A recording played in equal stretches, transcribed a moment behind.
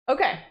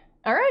Okay.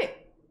 All right.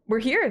 We're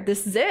here.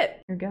 This is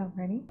it. Here we go.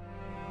 Ready?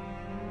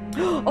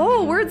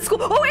 Oh, we're at school.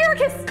 Oh,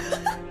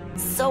 eraqus!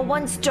 So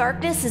once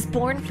darkness is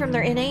born from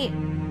their innate...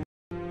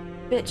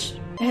 Bitch.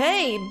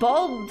 Hey,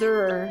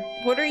 Baldur.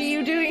 What are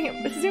you doing?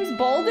 His name's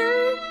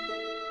Baldur?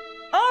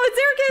 Oh, it's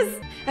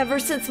eraqus! Ever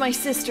since my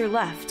sister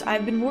left,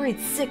 I've been worried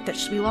sick that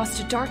she'll be lost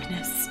to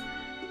darkness.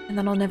 And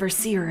then I'll never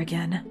see her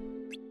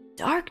again.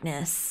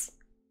 Darkness?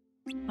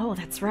 Oh,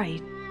 that's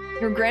right.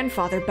 Your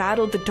grandfather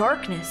battled the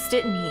darkness,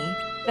 didn't he?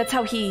 That's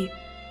how he...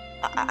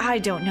 I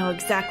don't know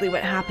exactly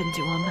what happened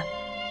to him.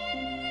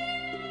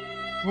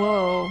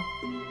 Whoa.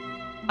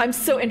 I'm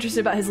so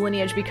interested about his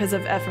lineage because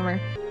of Ephemer.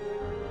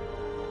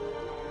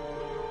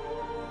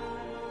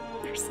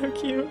 They're so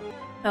cute.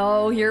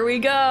 Oh, here we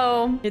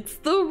go. It's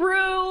the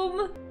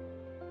room.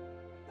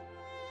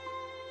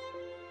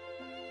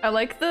 I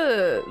like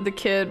the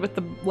kid with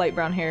the light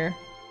brown hair.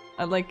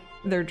 I like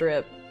their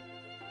drip.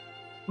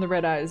 The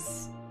red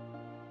eyes.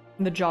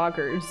 And the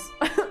joggers.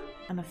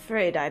 I'm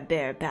afraid I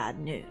bear bad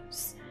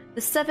news.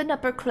 The 7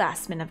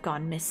 upperclassmen have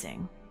gone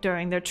missing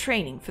during their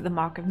training for the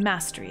Mark of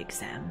Mastery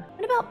exam.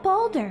 What about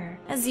Baldur?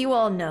 As you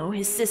all know,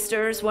 his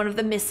sister is one of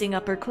the missing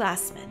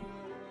upperclassmen.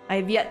 I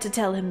have yet to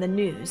tell him the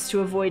news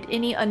to avoid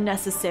any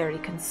unnecessary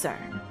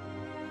concern.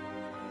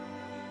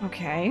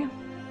 Okay.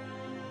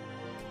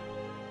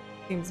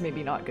 Seems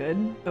maybe not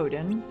good.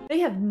 Odin. They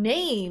have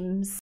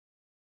names.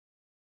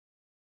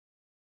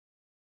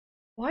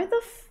 Why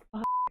the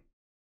fuck?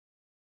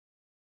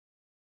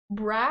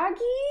 Braggy?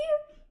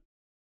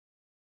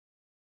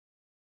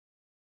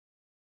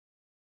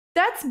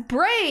 That's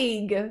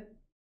Brag!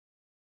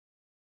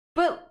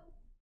 But...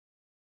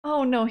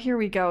 oh no, here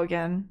we go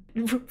again.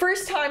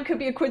 First time could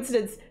be a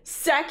coincidence.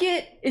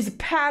 Second is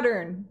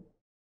pattern.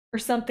 Or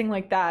something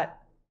like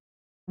that.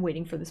 I'm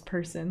waiting for this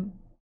person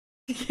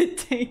to get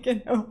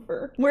taken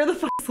over. Where the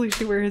fuck is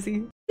Lucy? Where is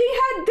he?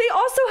 They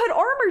also had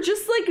armor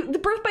just like the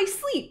Birth by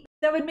Sleep.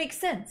 That would make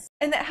sense.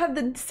 And that had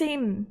the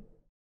same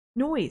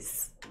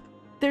noise.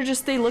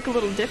 They look a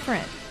little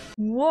different.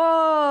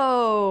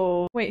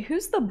 Whoa. Wait,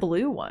 who's the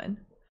blue one?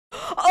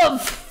 Of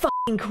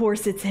fucking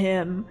course it's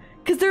him.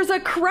 Cause there's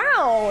a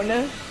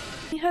crown.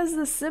 He has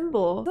the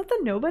symbol. Is that the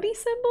nobody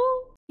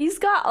symbol? He's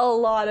got a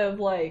lot of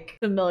like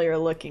familiar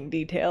looking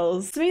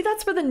details. So maybe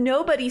that's where the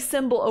nobody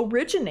symbol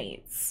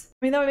originates.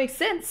 I mean, that would make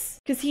sense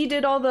because he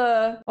did all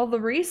the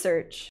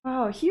research.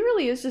 Wow, he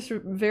really is just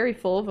very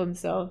full of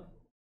himself.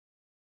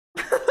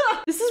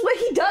 This is what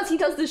he does. He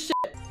does this shit.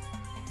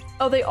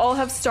 Oh, they all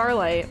have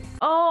starlight.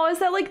 Oh, is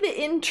that like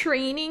the in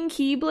training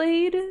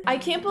Keyblade? I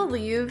can't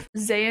believe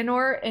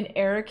Xehanort and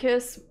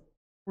eraqus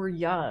were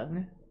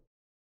young.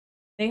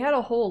 They had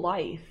a whole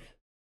life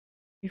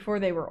before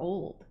they were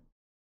old.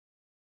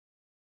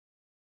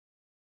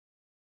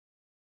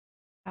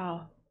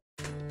 Wow.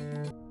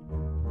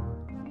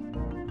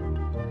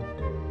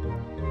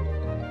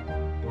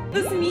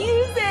 This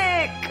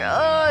music!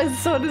 Oh, it's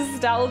so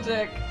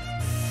nostalgic.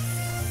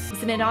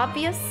 Isn't it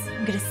obvious?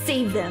 I'm gonna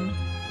save them.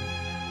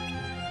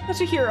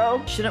 Such a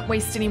hero. Shouldn't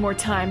waste any more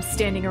time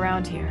standing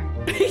around here.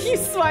 He's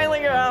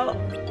smiling around.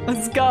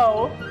 Let's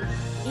go.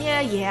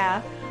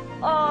 Yeah.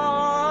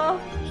 Aww,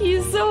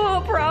 he's so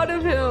proud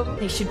of him.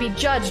 They should be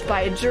judged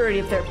by a jury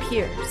of their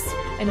peers,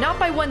 and not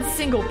by one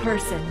single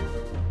person.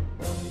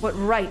 What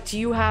right do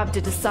you have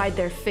to decide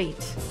their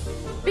fate?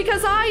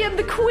 Because I am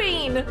the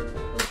queen!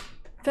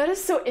 That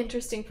is so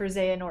interesting for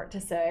Xehanort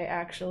to say,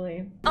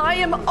 actually. I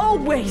am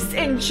always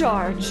in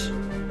charge!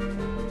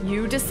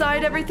 You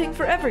decide everything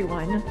for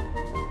everyone.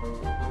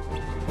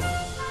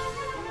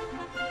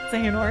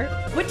 Xehanort.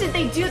 What did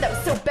they do that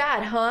was so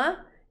bad, huh?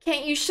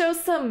 Can't you show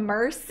some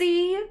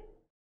mercy?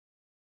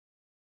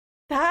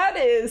 That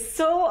is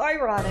so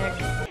ironic.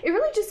 It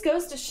really just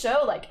goes to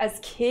show, like, as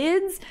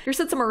kids, your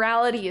sense of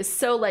morality is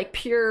so, like,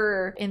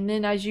 pure. And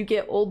then as you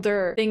get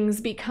older,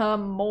 things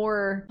become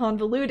more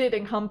convoluted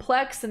and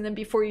complex. And then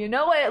before you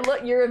know it,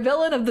 look, you're a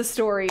villain of the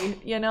story,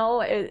 you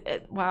know?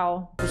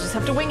 Wow. We'll just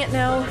have to wing it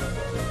now.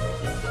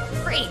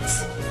 Great.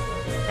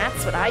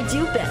 That's what I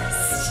do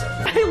best.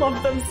 I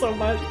love them so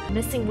much.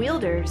 Missing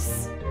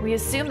wielders. We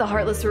assume the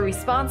Heartless were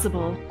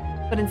responsible,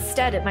 but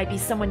instead it might be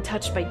someone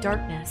touched by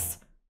darkness.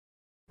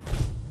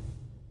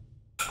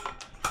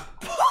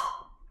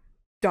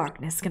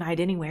 Darkness can hide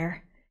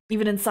anywhere,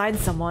 even inside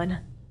someone.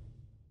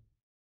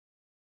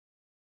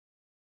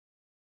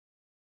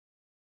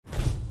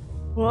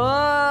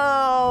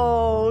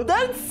 Whoa,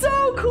 that's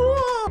so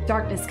cool!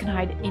 Darkness can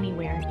hide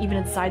anywhere, even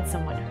inside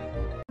someone.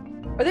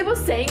 Are they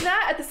both saying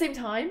that at the same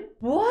time?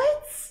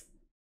 What?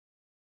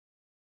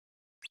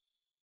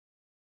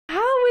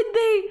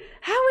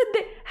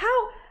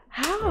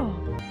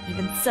 How?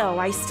 Even so,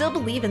 I still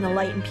believe in the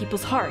light in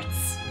people's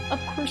hearts. Of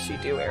course you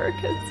do,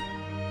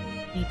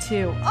 eraqus. Me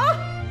too.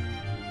 Ah!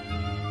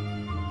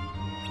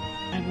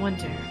 I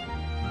wonder,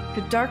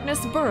 could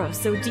darkness burrow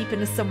so deep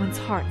into someone's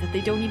heart that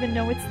they don't even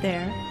know it's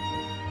there?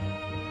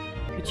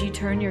 Could you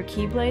turn your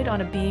Keyblade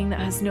on a being that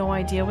has no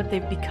idea what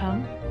they've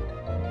become?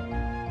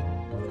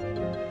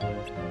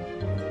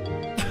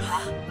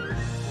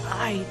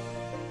 I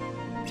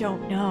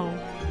don't know.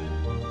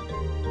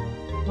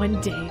 One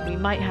day we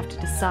might have to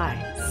decide.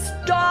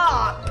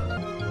 Stop!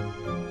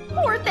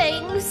 Poor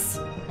things!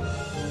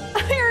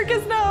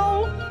 Eraqus,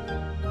 no!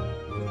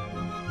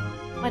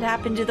 What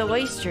happened to the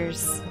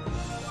oysters?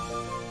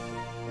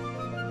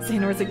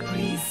 Xehanort's like,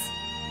 please.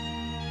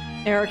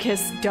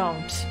 Eraqus,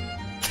 don't.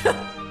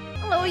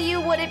 Oh,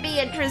 you wouldn't be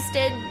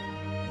interested.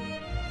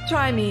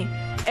 Try me.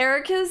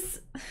 Eraqus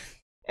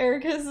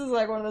is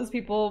like one of those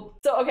people.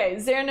 So okay,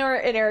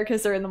 Xehanort and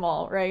Eraqus are in the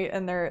mall, right?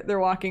 And they're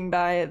walking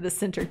by the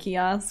center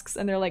kiosks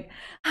and they're like,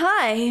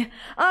 "Hi,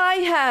 I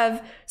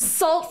have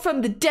salt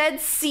from the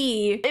Dead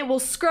Sea. It will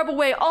scrub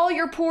away all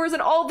your pores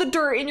and all the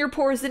dirt in your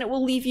pores and it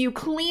will leave you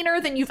cleaner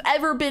than you've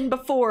ever been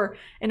before."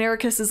 And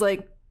Eraqus is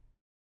like,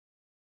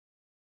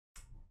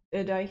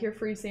 "Did I hear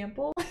free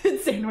sample?" And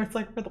Xehanort's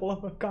like, "For the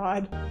love of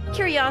God."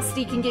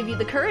 Curiosity can give you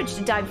the courage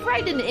to dive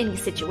right into any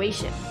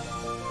situation,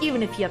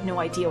 even if you have no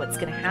idea what's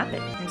gonna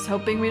happen. Here's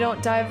hoping we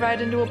don't dive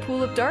right into a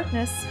pool of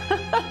darkness.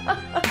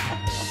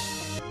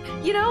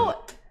 You know,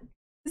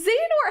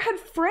 Xehanort had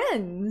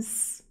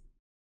friends.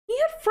 He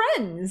had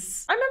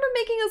friends. I remember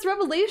making this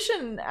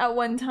revelation at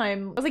one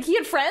time. I was like, he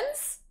had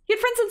friends? He had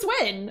friends since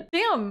when?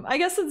 Damn, I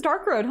guess since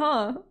Dark Road,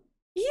 huh?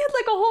 He had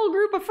like a whole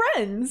group of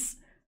friends.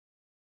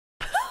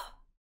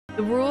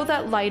 The rule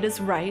that light is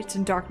right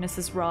and darkness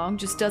is wrong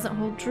just doesn't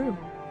hold true.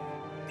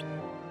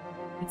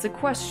 It's a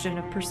question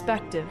of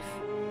perspective.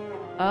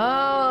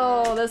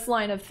 Oh, this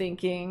line of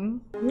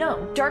thinking.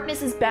 No,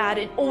 darkness is bad.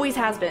 It always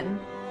has been.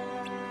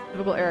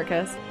 Typical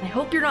Eraqus. I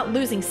hope you're not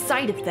losing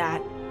sight of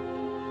that.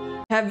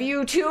 Have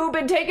you too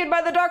been taken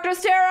by the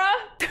darkness, Terra?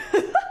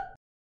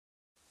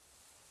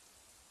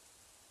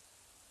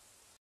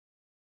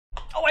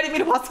 Oh, I didn't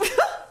mean to pause.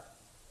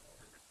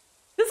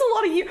 There's a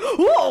lot of you.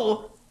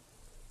 Whoa!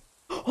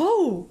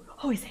 Oh,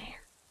 his hair.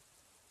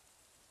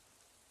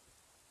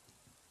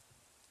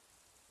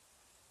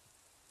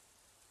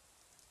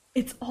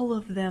 It's all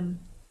of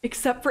them,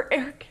 except for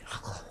Eric.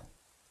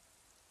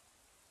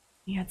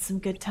 You had some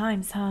good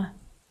times, huh?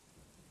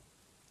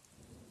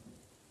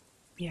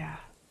 Yeah.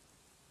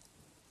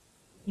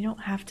 You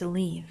don't have to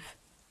leave.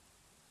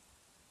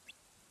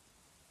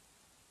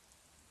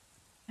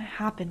 What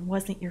happened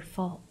wasn't your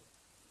fault.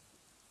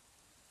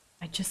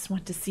 I just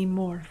want to see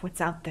more of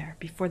what's out there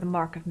before the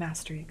Mark of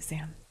Mastery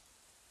exam.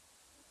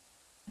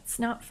 It's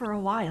not for a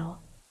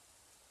while.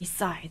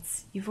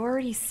 Besides, you've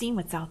already seen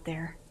what's out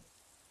there.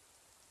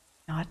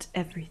 Not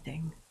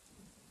everything.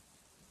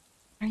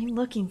 What are you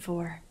looking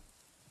for?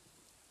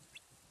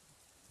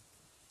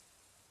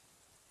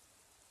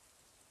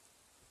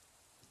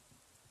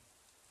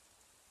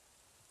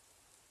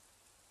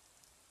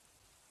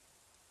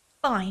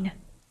 Fine.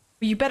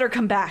 But you better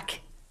come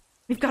back.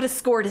 We've got a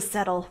score to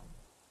settle.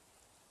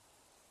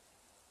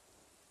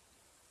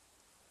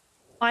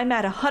 I'm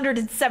at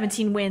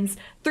 117 wins,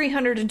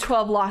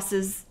 312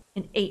 losses,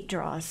 and 8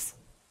 draws.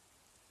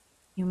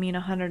 You mean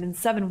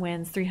 107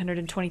 wins,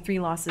 323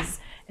 losses,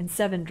 and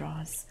 7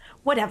 draws.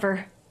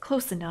 Whatever.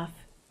 Close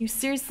enough. You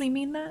seriously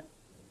mean that?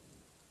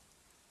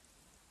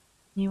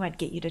 Knew I'd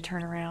get you to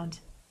turn around.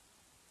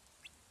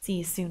 See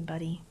you soon,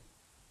 buddy.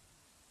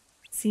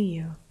 See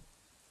you.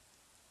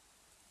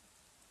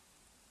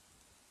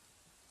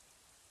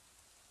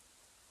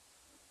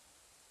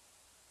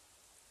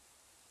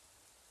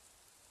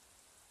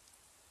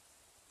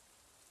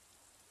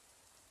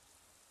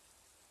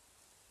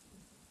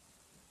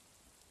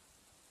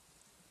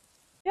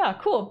 Yeah,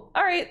 cool.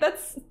 All right,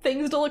 that's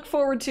things to look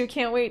forward to.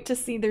 Can't wait to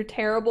see their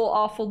terrible,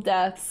 awful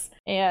deaths.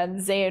 And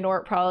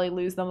Xehanort probably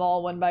lose them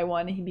all one by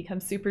one. He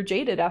becomes super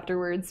jaded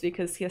afterwards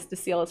because he has to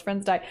see all his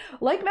friends die.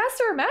 Like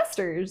Master of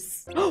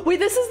Masters. Wait,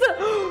 this is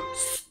the...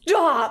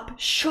 Stop!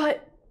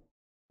 Shut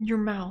your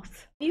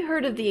mouth. You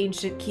heard of the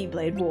ancient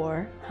Keyblade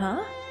War,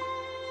 huh?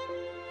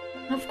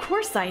 Of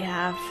course I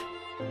have.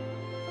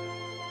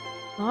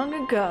 Long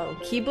ago,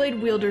 Keyblade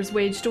wielders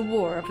waged a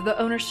war over the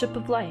ownership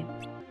of light.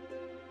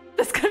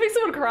 That's gonna make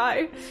someone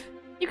cry.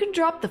 You can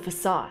drop the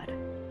facade.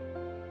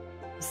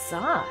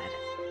 Facade?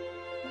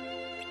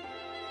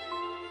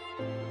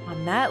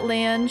 On that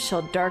land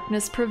shall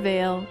darkness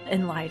prevail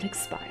and light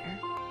expire.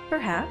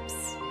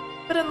 Perhaps.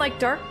 But unlike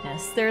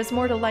darkness, there is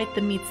more to light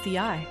than meets the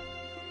eye.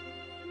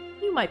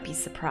 You might be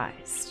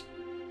surprised.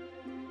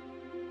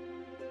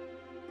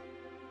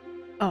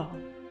 Oh,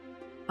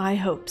 I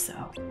hope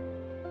so.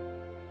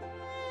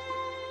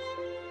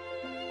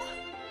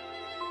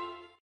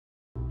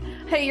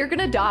 Hey, you're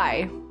gonna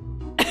die.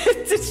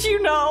 Did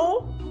you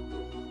know?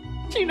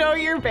 Did you know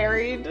you're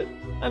buried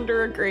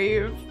under a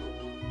grave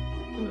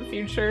in the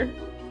future?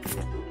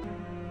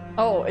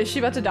 Oh, is she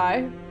about to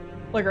die?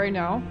 Like right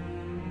now?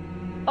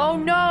 Oh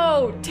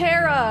no,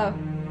 Terra!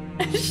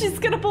 She's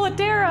gonna pull a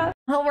Terra!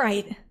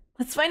 Alright,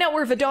 let's find out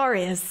where Vidar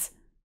is.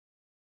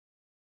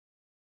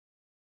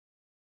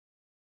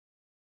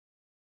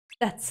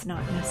 That's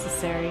not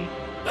necessary.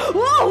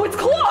 Whoa, it's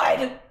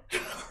Claude!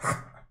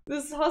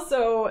 This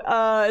also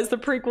is the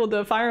prequel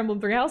to Fire Emblem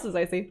Three Houses,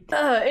 I see.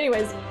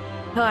 Anyways.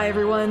 Hi,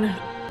 everyone.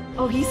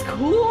 Oh, he's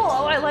cool.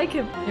 Oh, I like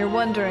him. You're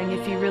wondering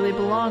if you really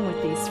belong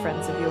with these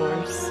friends of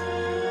yours.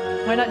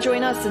 Why not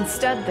join us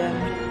instead, then?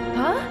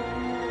 Huh?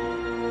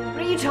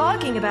 What are you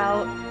talking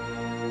about?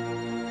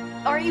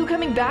 Aren't you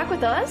coming back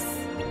with us?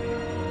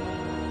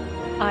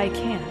 I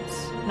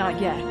can't.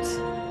 Not yet.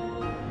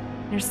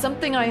 There's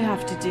something I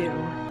have to do.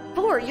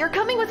 Vor, you're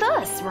coming with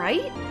us,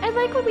 right? I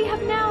like what we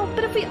have now,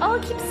 but if we all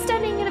keep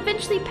studying and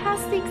eventually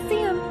pass the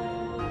exam,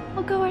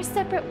 we'll go our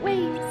separate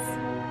ways.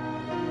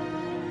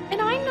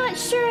 And I'm not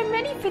sure I'm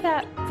ready for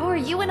that. Vor,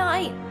 you and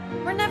I,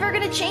 we're never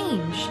gonna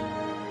change.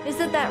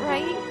 Isn't that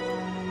right?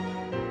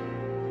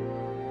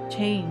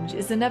 Change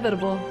is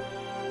inevitable.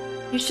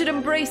 You should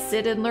embrace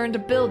it and learn to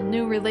build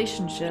new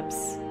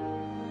relationships.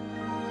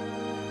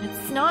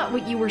 It's not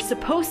what you were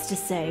supposed to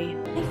say.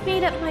 I've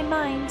made up my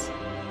mind.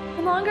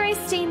 The longer I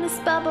stay in this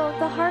bubble,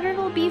 the harder it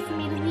will be for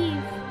me to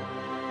leave.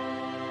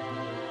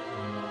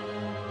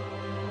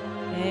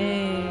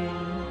 Hey.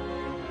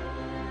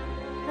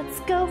 Let's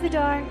go,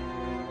 Vidar.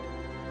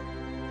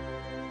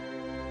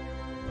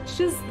 She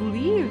just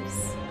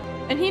leaves.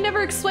 And he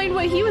never explained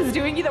what he was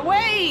doing either.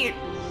 Wait!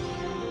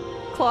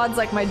 Claude's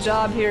like, my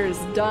job here is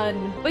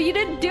done. But you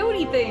didn't do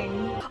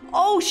anything.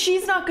 Oh,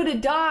 she's not gonna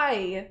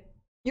die.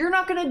 You're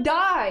not gonna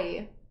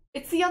die.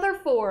 It's the other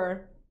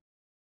four.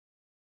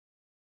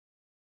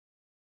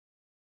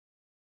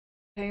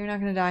 Okay, you're not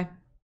gonna die.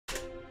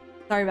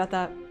 Sorry about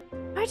that.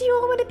 Why do you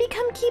all want to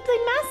become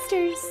Keyblade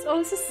Masters? Oh,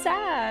 this is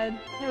sad.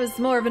 It was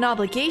more of an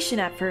obligation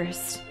at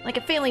first, like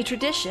a family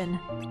tradition.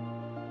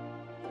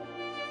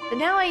 But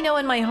now I know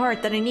in my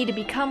heart that I need to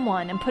become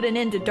one and put an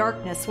end to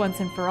darkness once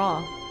and for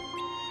all.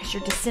 As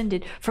you're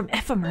descended from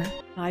Ephemer.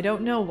 I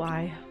don't know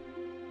why,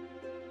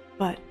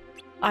 but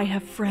I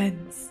have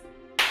friends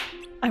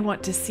I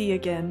want to see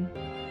again.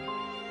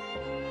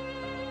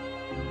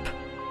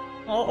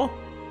 Oh.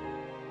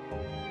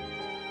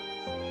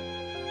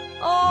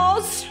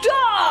 Oh,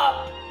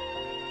 stop!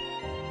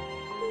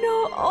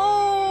 No,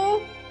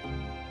 oh.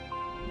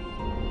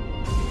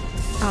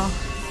 Oh.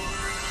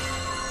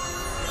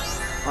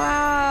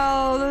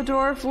 Wow, the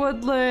dwarf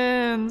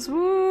woodlands,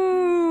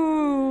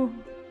 woo!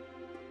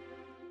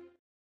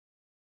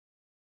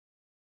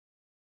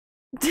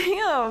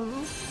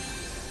 Damn!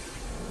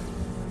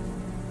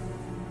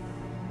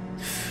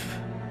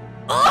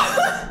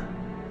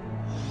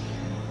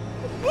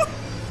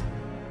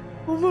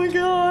 Oh my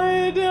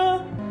god!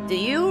 Do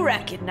you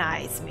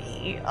recognize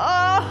me?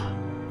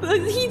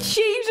 He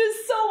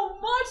changes so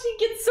much, he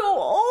gets so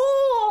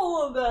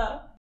old!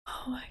 Oh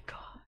my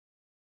god.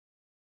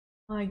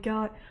 My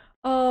god.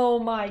 Oh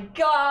my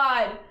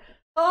god!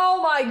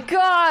 Oh my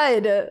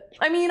god!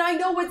 I mean, I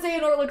know what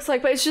Xehanort looks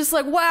like, but it's just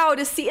like, wow,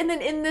 to see, and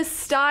then in this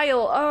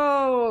style,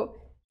 oh,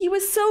 he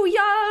was so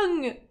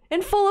young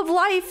and full of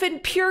life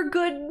and pure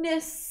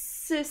goodness.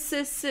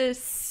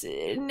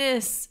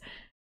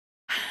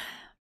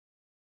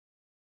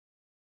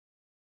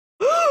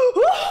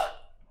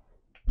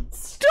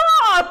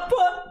 Stop!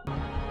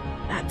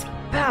 That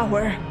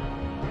power.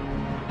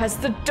 Has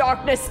the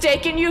darkness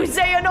taken you,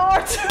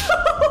 Xehanort?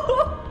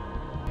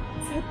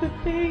 He said the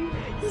thing.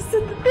 He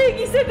said the thing.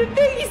 He said the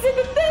thing. He said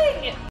the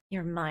thing.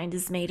 Your mind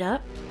is made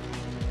up?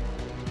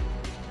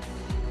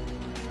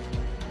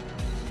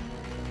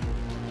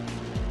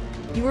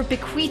 You were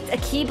bequeathed a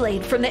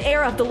Keyblade from the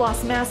era of the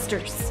Lost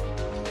Masters.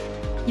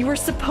 You were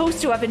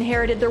supposed to have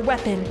inherited their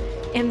weapon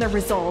and their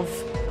resolve.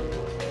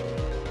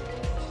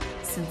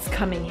 Since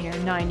coming here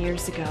 9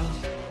 years ago,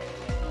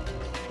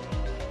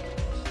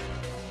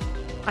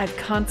 I've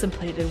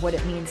contemplated what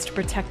it means to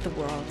protect the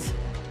world.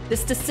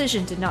 This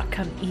decision did not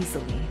come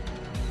easily.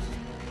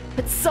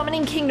 But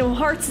summoning Kingdom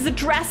Hearts is a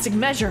drastic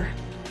measure.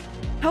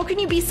 How can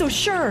you be so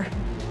sure?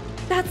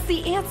 That's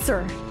the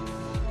answer.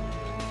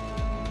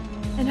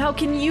 And how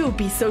can you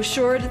be so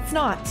sure it's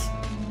not?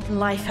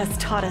 Life has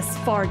taught us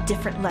far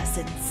different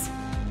lessons.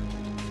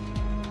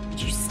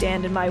 Did you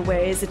stand in my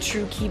way as a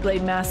true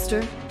Keyblade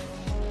Master?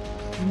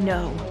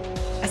 No,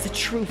 as a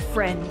true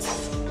friend.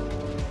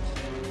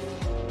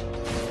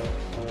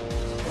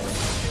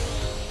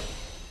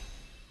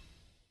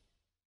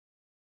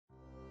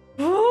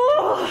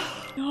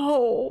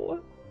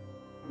 No.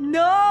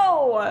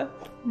 No.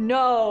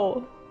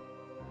 No.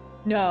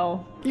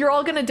 No. You're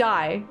all gonna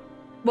die.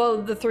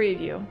 Well, the three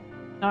of you.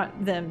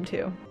 Not them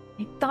too.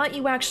 I thought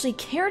you actually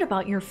cared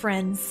about your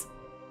friends.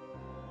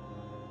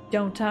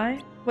 Don't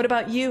I? What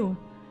about you?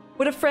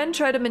 Would a friend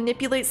try to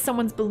manipulate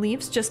someone's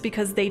beliefs just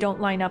because they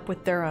don't line up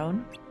with their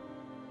own?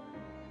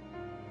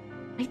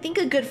 I think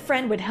a good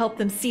friend would help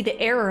them see the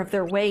error of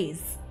their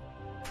ways.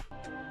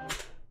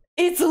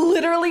 It's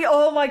literally,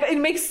 oh my god, it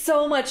makes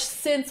so much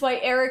sense why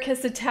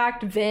Eraqus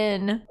attacked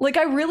Vin. Like,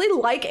 I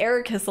really like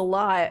Eraqus a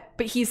lot,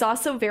 but he's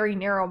also very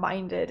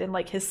narrow-minded in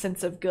like his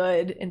sense of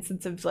good and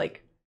sense of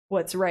like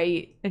what's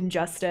right and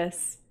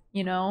justice,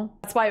 you know?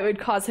 That's why it would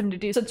cause him to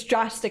do such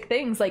drastic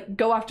things, like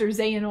go after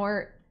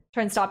Xehanort,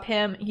 try and stop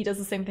him. He does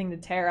the same thing to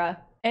Terra.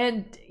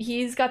 And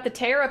he's got the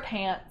Terra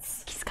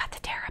pants. He's got the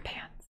Terra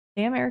pants.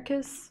 Damn,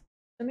 Eraqus.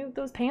 Tell me what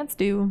those pants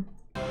do.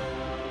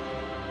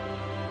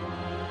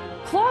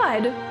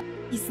 Claude!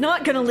 He's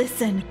not gonna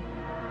listen.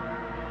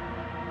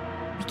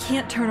 We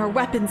can't turn our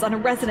weapons on a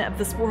resident of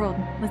this world.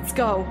 Let's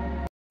go.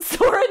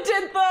 Sora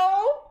did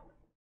though!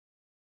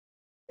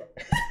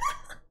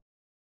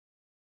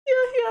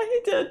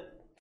 did.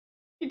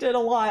 He did a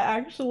lot,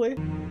 actually.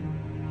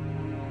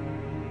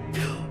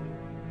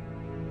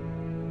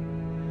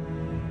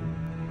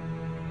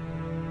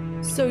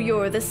 So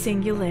you're the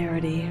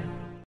singularity.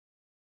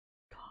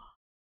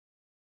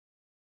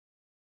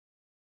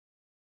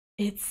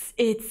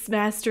 It's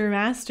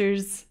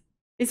Masters.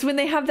 It's when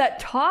they have that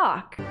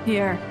talk.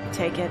 Here,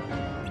 take it.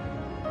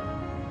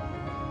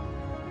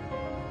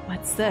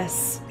 What's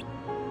this?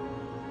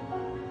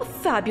 A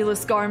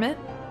fabulous garment.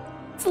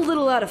 It's a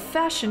little out of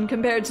fashion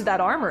compared to that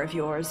armor of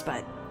yours, but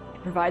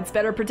it provides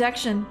better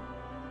protection.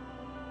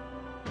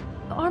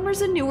 The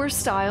armor's a newer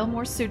style,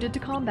 more suited to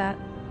combat.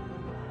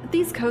 But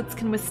these coats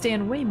can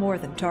withstand way more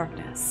than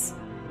darkness.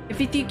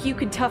 If you think you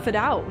could tough it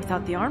out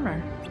without the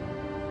armor,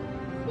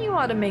 you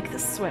ought to make the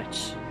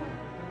switch.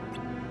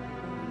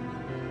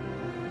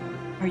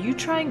 Are you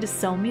trying to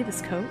sell me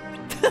this coat?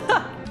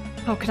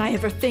 How can I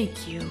ever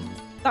thank you?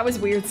 That was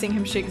weird seeing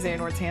him shake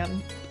Xehanort's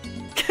hand.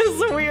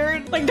 It's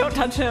weird. Like, don't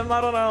touch him,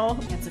 I don't know.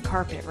 It's a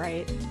carpet,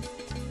 right?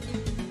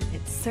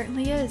 It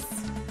certainly is.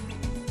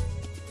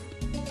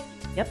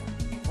 Yep,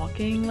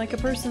 walking like a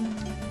person.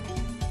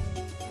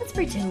 Let's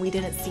pretend we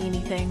didn't see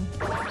anything.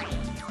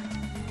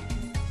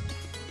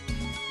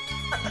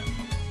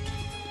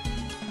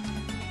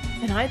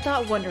 And I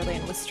thought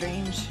Wonderland was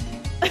strange.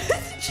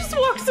 Just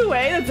walks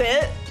away, that's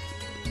it.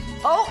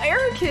 Oh,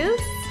 eraqus.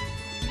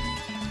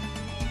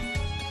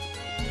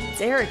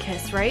 It's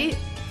eraqus, right? It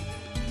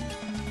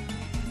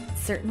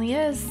certainly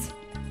is.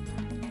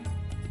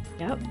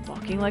 Yep,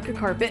 walking like a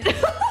carpet.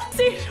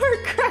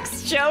 Xehanort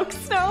cracks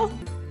jokes now.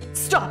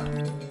 Stop!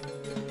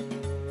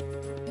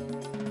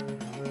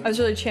 I was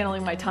really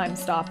channeling my time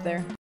stop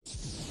there.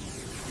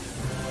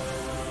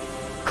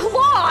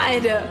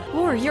 Claude!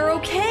 Or you're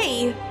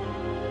okay.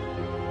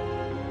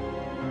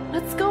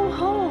 Let's go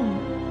home.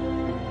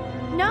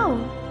 No,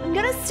 I'm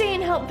gonna stay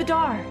and help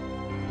Vidar.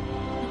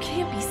 You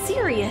can't be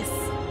serious.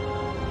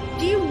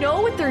 Do you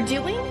know what they're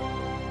doing?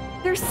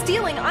 They're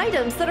stealing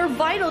items that are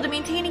vital to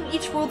maintaining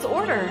each world's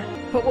order.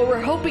 But what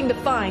we're hoping to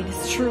find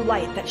is true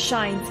light that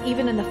shines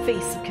even in the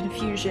face of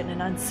confusion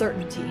and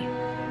uncertainty.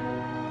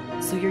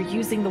 So you're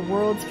using the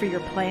worlds for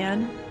your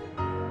plan?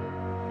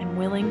 I'm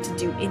willing to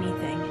do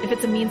anything if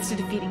it's a means to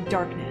defeating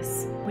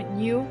darkness. Wouldn't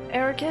you,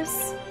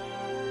 eraqus?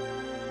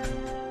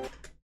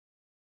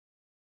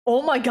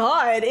 Oh my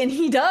god, and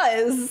he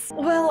does.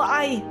 Well,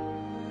 I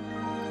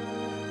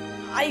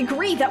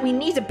agree that we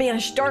need to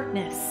banish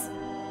darkness.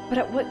 But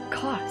at what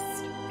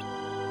cost?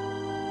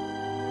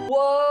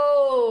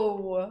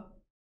 Whoa!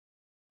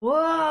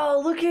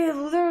 Whoa, look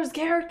at those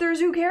characters,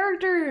 who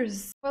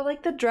characters? I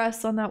like the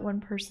dress on that one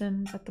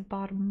person at the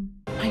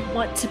bottom. I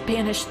want to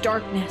banish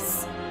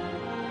darkness.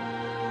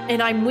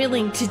 And I'm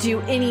willing to do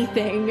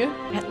anything.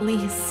 At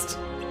least,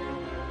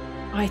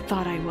 I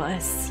thought I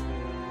was.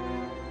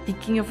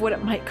 Thinking of what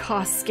it might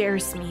cost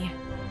scares me.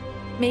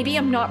 Maybe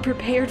I'm not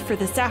prepared for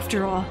this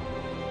after all.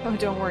 Oh,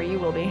 don't worry, you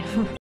will be.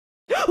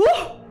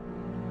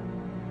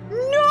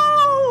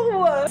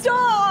 No!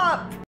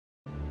 Stop!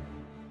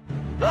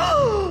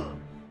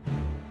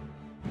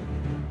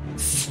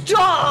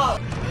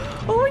 Stop!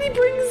 Oh, and he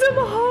brings him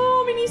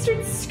home and he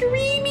starts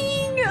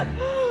screaming.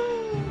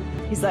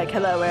 He's like,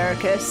 hello,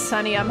 eraqus.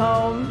 Honey, I'm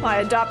home.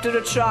 I adopted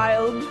a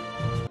child.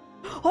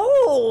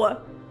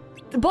 Oh!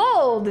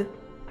 Bald!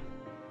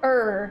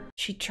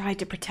 She tried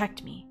to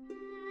protect me.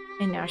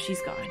 And now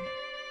she's gone.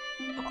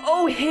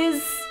 Oh,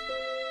 his...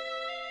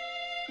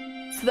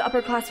 So the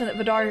upperclassmen at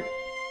Vidar...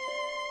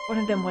 One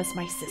of them was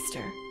my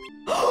sister.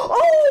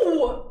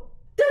 Oh!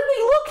 Then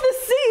they look the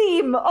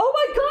same! Oh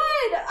my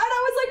god! And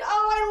I was like,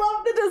 oh, I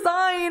love the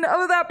design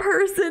of that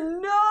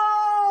person.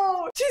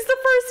 No! She's the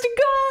first to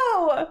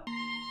go!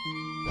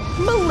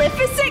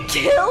 Maleficent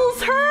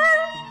kills her?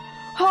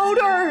 Hold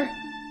her!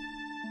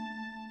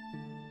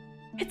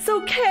 It's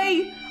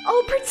okay.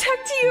 I'll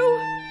protect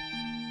you.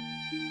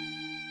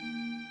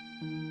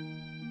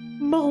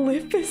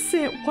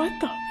 Maleficent, what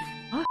the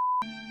fuck?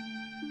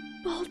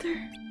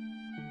 Baldur.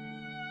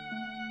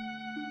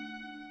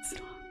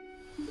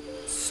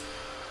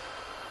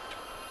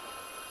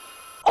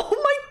 Oh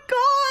my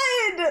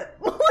god!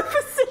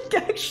 Maleficent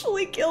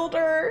actually killed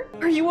her.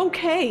 Are you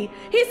okay?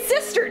 His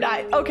sister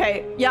died.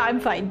 Okay, yeah, I'm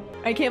fine.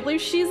 I can't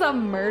believe she's a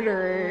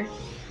murderer.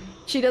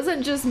 She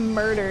doesn't just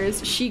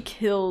murders, she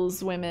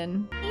kills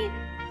women.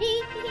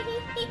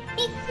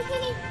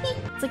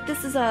 It's like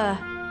this is a...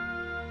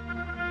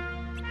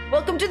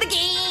 Welcome to the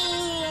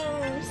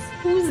games!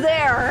 Who's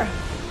there?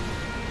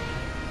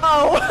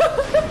 Oh!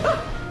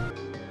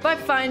 If I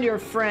find your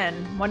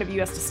friend, one of you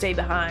has to stay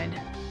behind.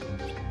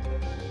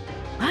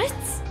 What?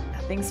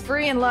 Nothing's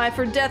free in life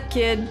or death,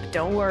 kid. But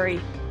don't worry.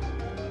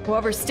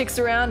 Whoever sticks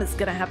around is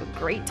gonna have a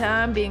great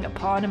time being a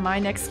pawn in my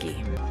next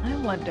scheme. I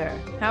wonder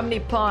how many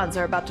pawns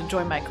are about to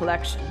join my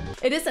collection.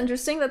 It is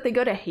interesting that they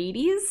go to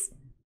Hades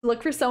to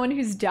look for someone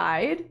who's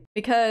died,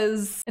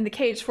 because in the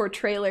KH4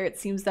 trailer it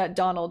seems that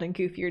Donald and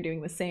Goofy are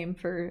doing the same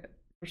for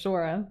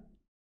Sora.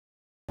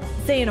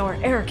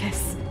 Xehanort,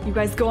 eraqus, you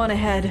guys go on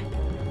ahead.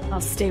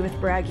 I'll stay with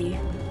Braggy.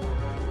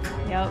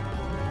 Yep.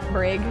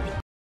 Brig.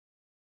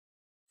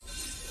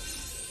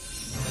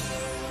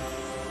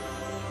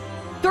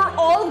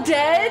 all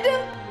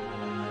dead?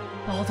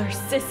 Balder's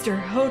sister,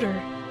 Hodor.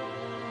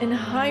 And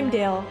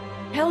Heimdall,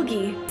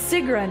 Helgi,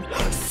 Sigrun.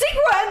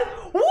 Sigrun!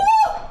 Whoa!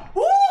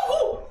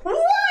 Whoa!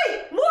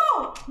 What?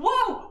 Whoa!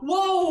 Whoa!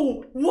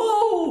 Whoa!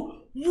 Whoa!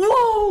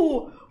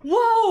 Whoa!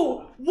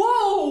 Whoa!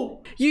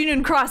 Whoa!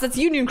 Union Cross. That's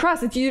Union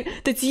Cross. That's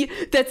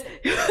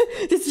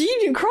that's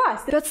Union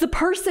Cross. That's the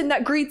person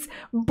that greets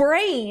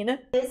Brain.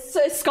 It's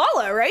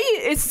Scala, right?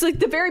 It's like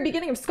the very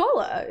beginning of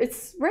Scala.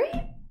 It's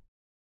right.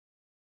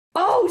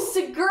 Oh,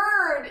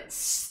 Sigurd!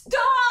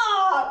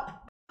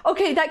 Stop!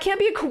 Okay, that can't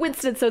be a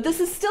coincidence. So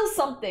this is still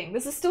something.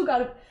 This has still got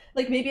to,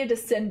 like, maybe a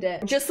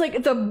descendant, just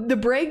like the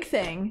Brag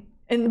thing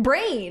and the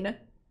Brain.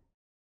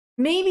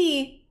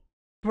 Maybe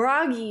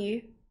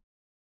Bragi.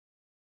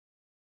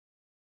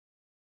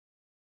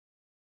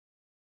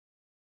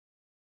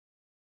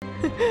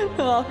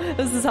 Well,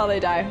 this is how they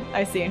die.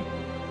 I see.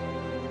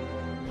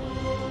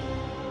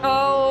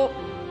 Oh,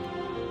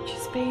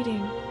 she's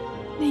baiting.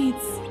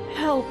 Needs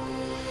help.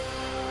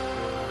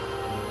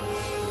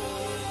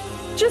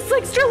 Just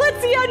like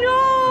Strelitzia,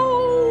 no!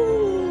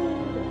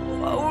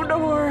 Oh, no.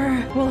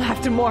 We'll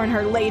have to mourn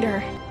her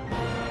later.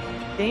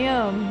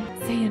 Damn.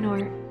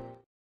 Xehanort.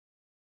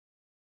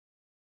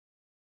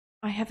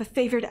 I have a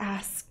favor to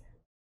ask.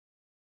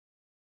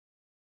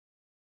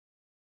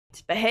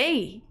 But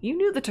hey, you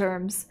knew the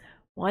terms.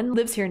 One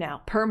lives here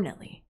now,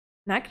 permanently.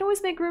 And I can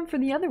always make room for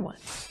the other one.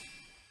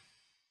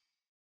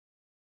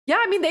 Yeah,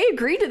 I mean, they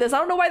agreed to this. I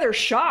don't know why they're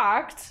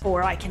shocked.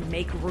 Or I can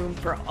make room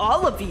for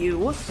all of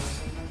you.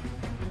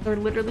 They're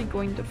literally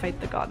going to fight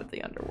the god of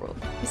the underworld.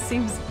 This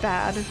seems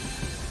bad.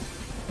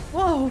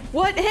 Whoa,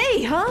 what?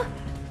 Hey, huh?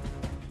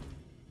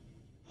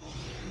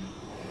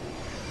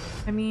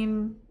 I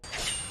mean...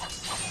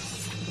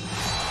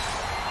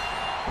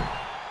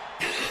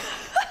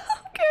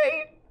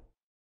 okay.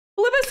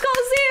 Olympus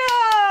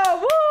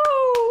Coliseum!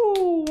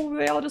 Woo!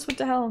 They all just went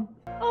to hell.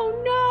 Oh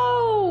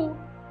no!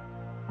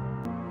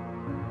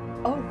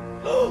 Oh.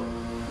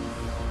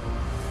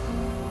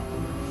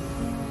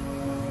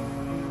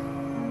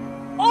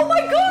 Oh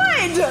my god!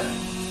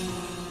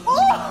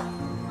 Oh!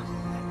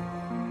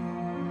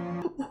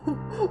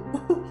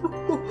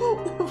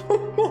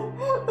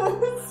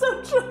 That's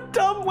such a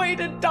dumb way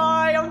to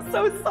die. I'm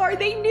so sorry.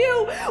 They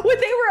knew what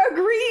they were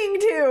agreeing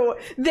to.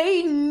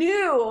 They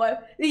knew.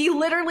 He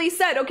literally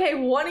said, okay,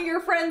 one of your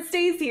friends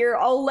stays here.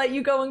 I'll let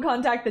you go and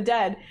contact the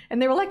dead.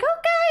 And they were like,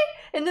 okay.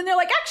 And then they're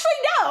like, actually,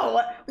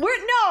 no.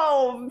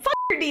 No. Fuck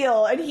your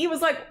deal. And he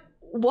was like,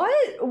 what?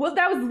 Well,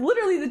 that was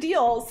literally the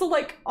deal. So,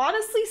 like,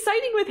 honestly,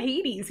 siding with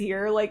Hades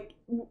here, like,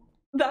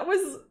 that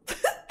was...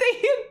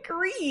 they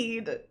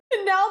agreed.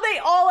 And now they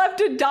all have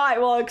to die.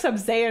 Well, except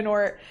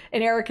Xehanort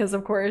and eraqus,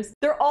 of course.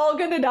 They're all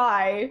gonna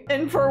die.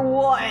 And for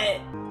what?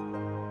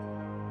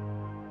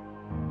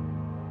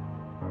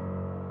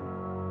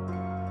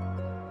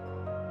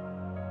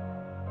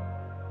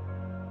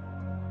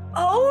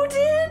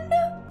 Odin?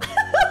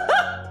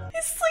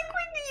 It's like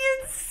when he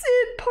and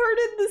Sid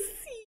parted the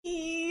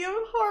sea of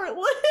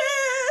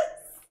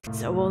Heartless.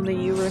 So only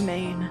you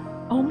remain.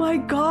 Oh my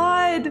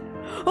god.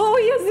 Oh,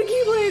 he has the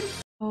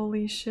Keyblade.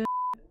 Holy shit.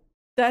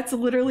 That's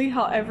literally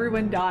how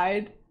everyone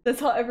died. That's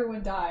how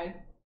everyone died.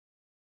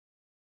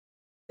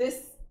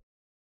 This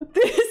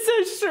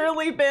has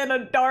surely been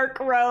a dark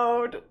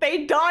road.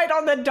 They died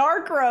on the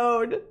dark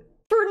road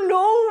for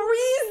no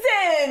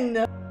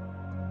reason.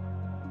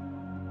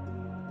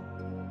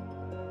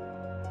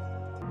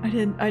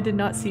 I did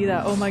not see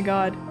that. Oh my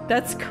god.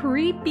 That's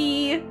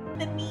creepy.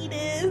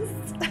 Vanitas.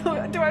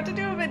 Do I have to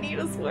do a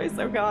Vanitas voice?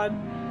 Oh god.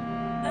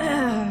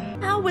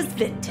 How was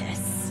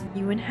Ventus?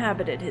 You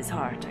inhabited his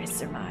heart, I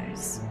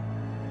surmise.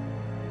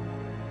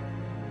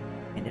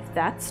 And if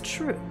that's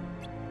true,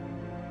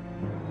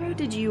 where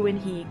did you and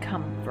he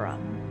come from?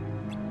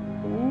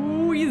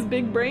 Ooh, he's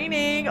big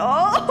braining.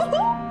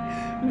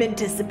 Oh!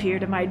 Ventus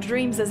appeared in my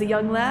dreams as a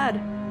young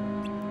lad.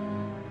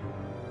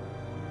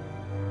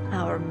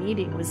 Our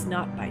meeting was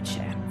not by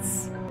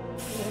chance.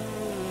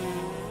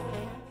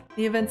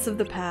 The events of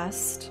the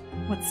past,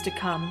 what's to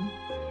come.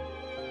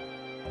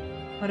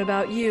 What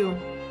about you?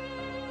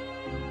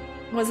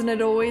 Wasn't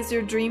it always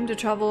your dream to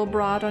travel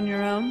abroad on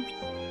your own?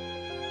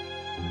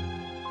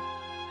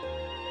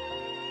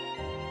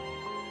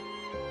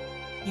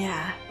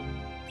 Yeah.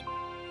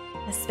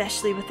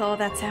 Especially with all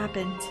that's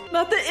happened.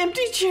 Not the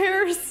empty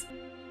chairs!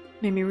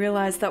 Made me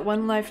realize that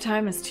one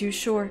lifetime is too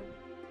short.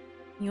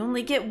 You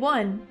only get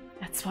one.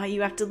 That's why you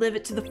have to live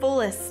it to the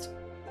fullest.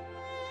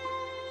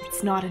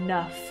 It's not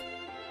enough.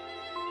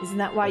 Isn't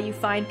that why you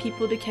find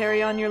people to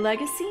carry on your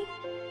legacy?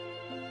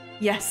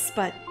 Yes,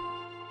 but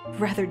I'd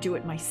rather do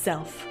it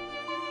myself.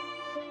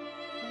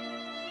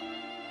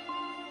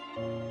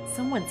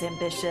 Someone's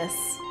ambitious.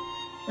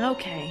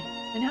 Okay,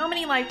 then how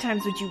many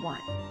lifetimes would you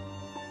want?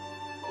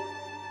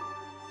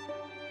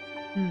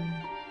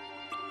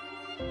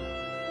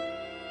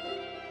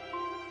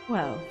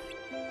 12.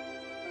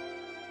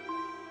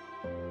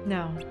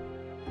 No.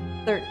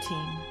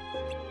 13.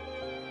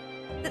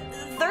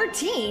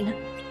 13?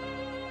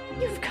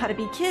 You've got to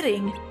be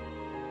kidding.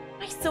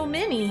 Why so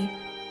many?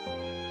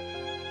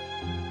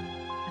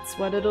 It's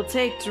what it'll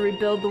take to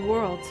rebuild the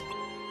world.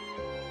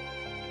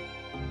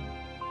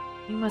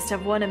 You must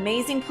have one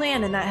amazing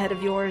plan in that head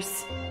of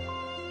yours.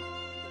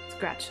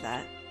 Scratch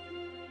that.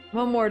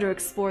 One more to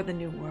explore the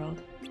new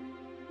world.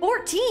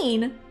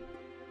 14?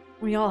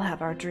 We all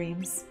have our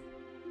dreams.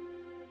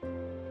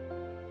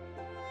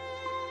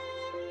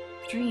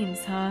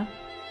 Dreams, huh?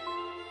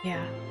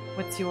 Yeah,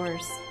 what's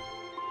yours?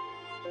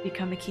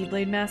 Become a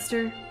Keyblade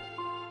Master?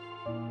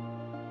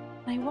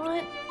 I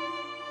want...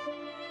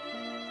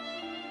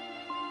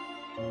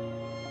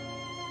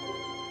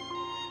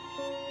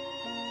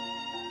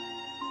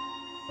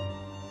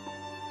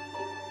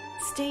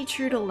 Stay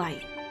true to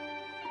light.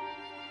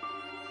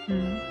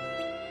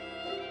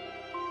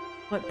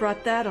 What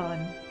brought that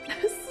on?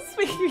 This is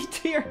making me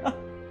tear up.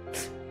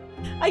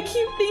 I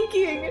keep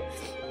thinking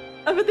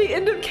of at the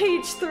end of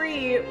Cage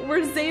 3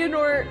 where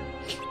Xehanort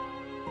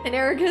and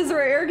Eraqus,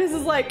 where Eraqus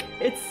is like,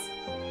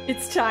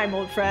 it's time,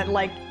 old friend,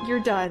 like, you're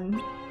done.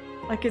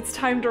 Like, it's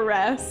time to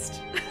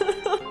rest.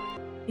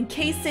 In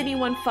case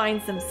anyone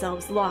finds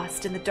themselves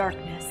lost in the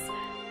darkness,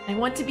 I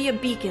want to be a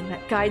beacon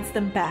that guides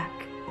them back.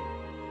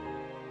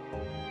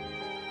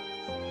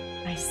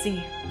 I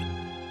see.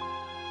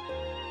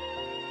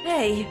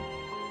 Hey!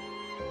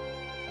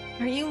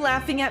 Are you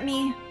laughing at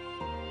me?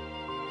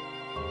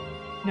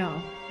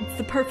 No, it's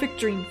the perfect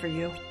dream for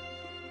you.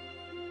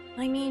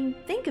 I mean,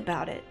 think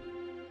about it.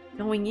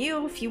 Knowing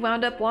you, if you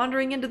wound up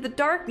wandering into the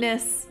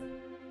darkness,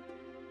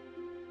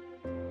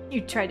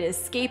 you'd try to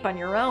escape on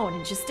your own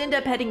and just end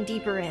up heading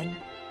deeper in.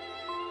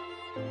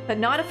 But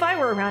not if I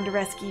were around to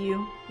rescue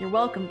you. You're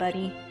welcome,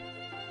 buddy.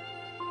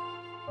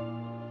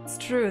 It's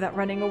true that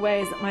running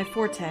away isn't my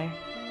forte,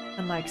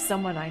 unlike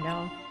someone I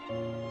know.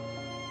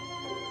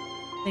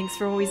 Thanks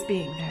for always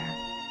being there.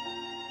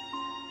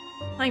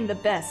 I'm the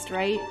best,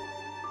 right?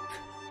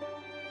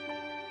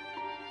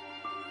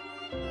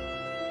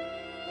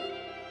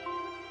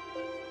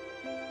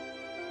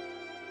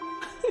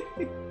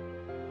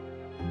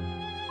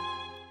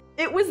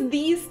 It was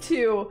these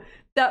two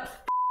that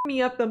f***ed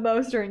me up the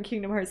most during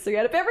Kingdom Hearts 3.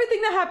 Out of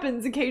everything that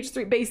happens in Cage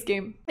 3 base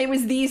game, it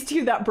was these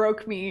two that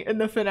broke me in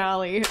the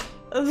finale.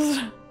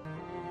 It's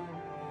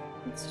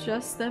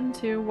just them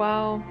two.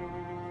 Wow.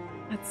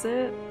 That's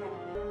it.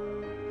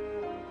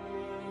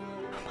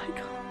 Oh my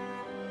god.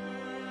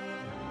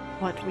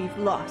 What we've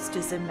lost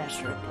is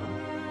immeasurable.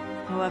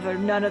 However,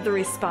 none of the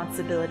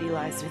responsibility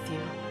lies with you.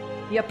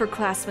 The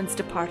upperclassmen's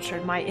departure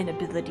and my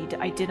inability to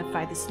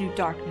identify this new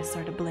darkness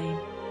are to blame.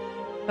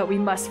 But we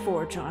must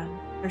forge on.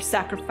 Their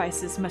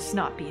sacrifices must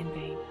not be in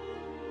vain.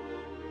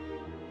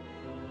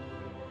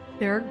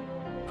 They're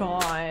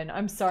gone.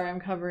 I'm sorry, I'm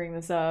covering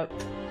this up.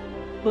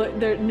 Look,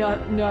 they're no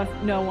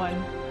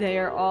one.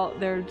 They're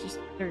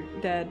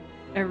dead.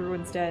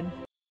 Everyone's dead.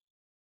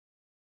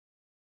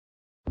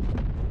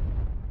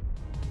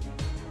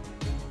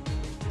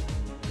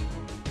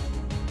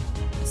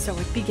 So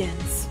it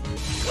begins.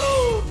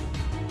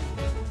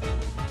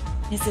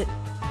 Is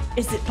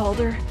it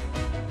Baldur?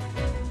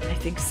 I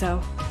think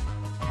so.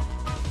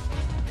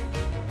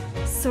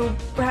 So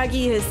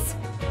Bragi is...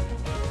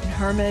 and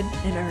Hermod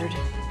and Erd.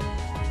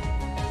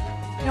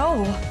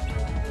 No!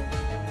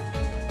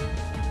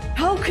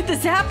 How could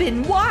this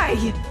happen? Why?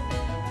 He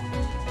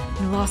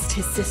lost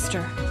his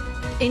sister.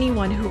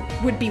 Anyone who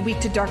would be weak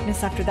to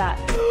darkness after that.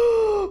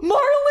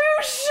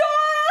 Marluxia!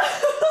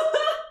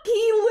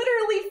 He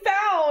literally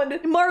found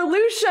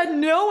Marluxia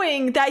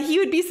knowing that he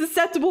would be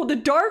susceptible to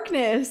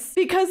darkness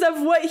because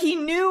of what he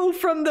knew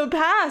from the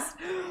past.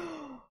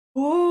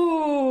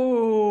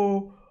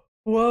 Whoa.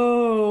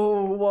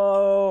 Whoa.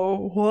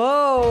 Whoa.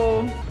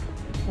 Whoa.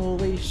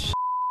 Holy shit.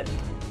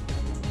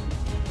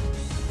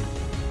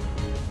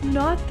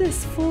 Not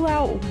this full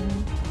out,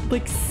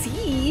 like,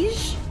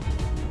 siege?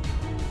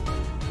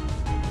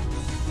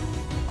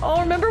 Oh,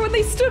 remember when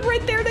they stood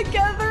right there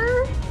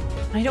together?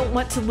 I don't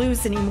want to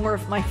lose any more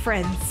of my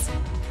friends.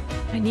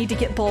 I need to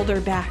get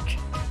Baldur back.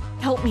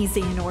 Help me,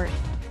 Xehanort.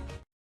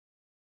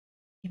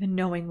 Even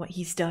knowing what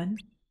he's done.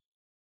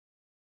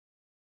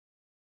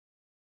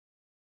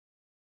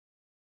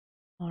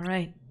 All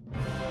right.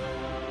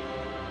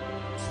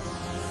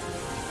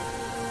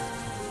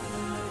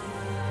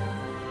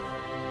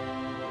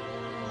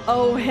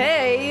 Oh,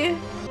 hey!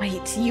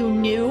 Wait, you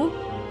knew?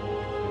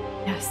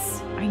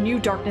 Yes, I knew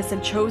darkness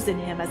had chosen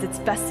him as its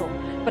vessel,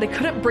 but I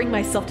couldn't bring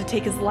myself to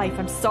take his life.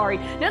 I'm sorry.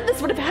 None of this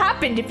would have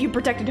happened if you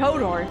protected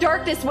Hodor.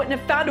 Darkness wouldn't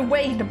have found a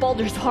way into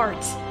Baldur's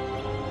heart.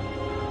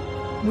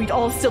 We'd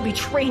all still be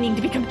training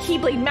to become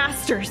Keyblade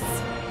Masters.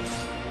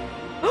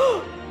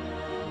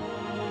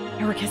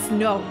 Eraqus,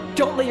 no.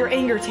 Don't let your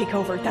anger take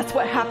over. That's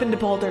what happened to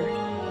Baldur.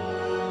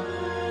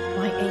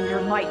 My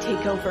anger might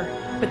take over,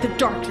 but the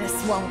darkness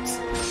won't.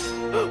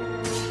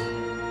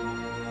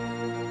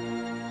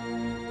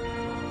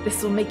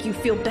 This will make you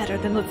feel better,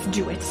 then let's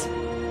do it.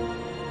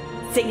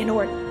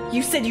 Xehanort,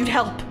 you said you'd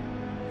help.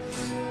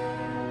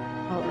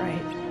 All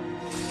right.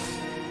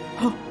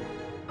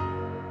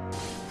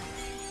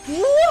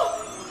 No!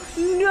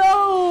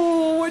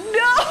 No!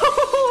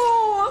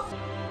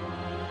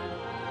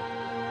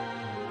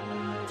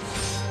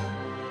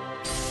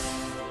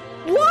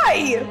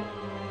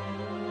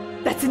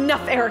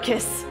 Enough,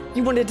 eraqus!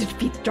 You wanted to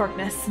defeat the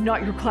darkness,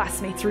 not your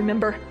classmates,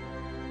 remember?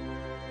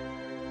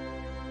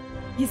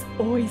 He's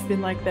always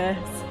been like this.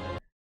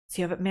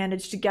 So you haven't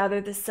managed to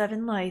gather the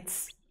 7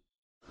 lights.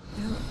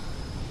 No.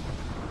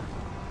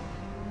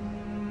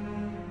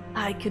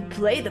 I could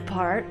play the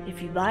part,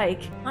 if you'd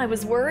like. I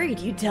was worried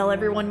you'd tell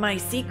everyone my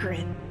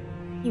secret.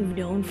 You've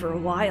known for a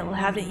while,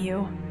 haven't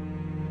you?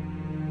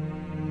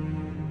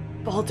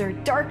 Baldur,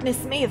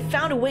 darkness may have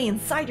found a way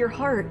inside your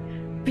heart,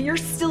 but you're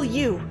still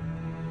you.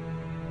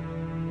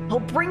 I'll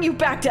bring you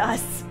back to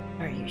us!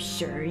 Are you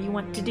sure you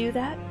want to do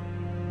that?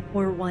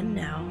 We're one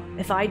now.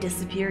 If I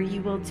disappear,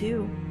 you will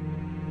too.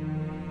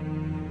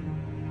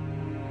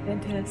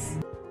 Ventus.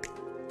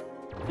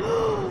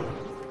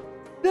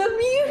 The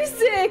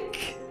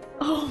music!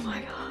 Oh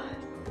my god.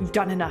 You've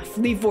done enough.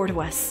 Leave Vor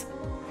to us.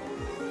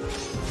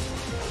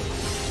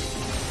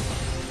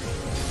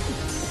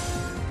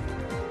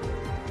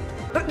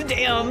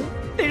 Damn!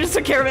 They just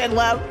took care of it and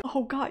left.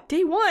 Oh god,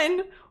 day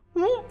 1!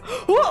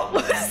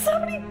 Whoa!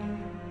 Somebody...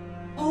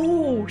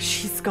 Oh,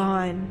 she's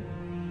gone.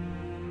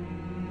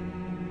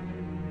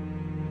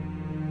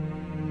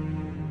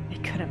 They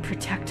couldn't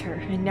protect her,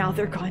 and now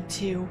they're gone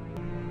too.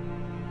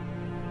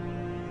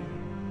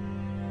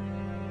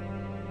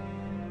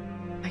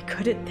 Why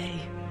couldn't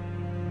they?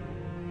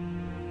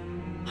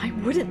 Why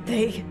wouldn't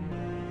they?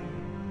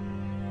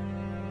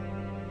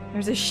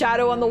 There's a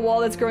shadow on the wall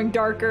that's growing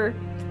darker.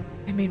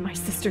 I made my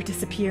sister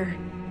disappear.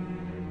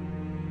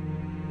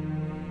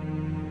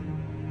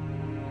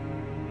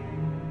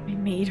 I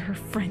made her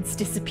friends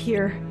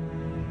disappear.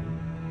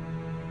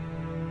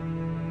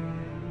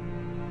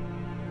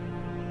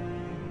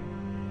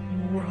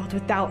 A world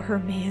without her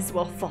may as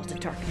well fall to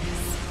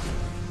darkness.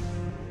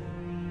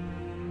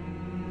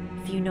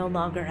 If you no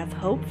longer have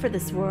hope for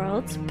this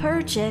world,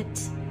 purge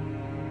it.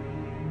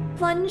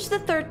 Plunge the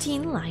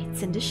 13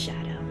 lights into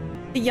shadow.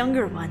 The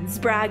younger ones,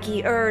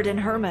 Bragi, Erd, and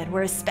Hermod,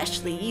 were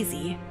especially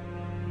easy.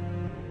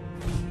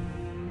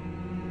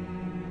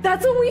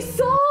 That's what we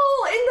saw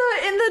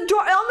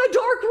on the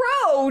dark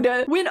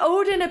road when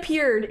Odin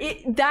appeared.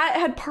 That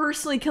had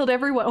personally killed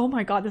everyone. Oh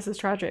my god, this is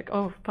tragic.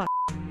 Oh fuck.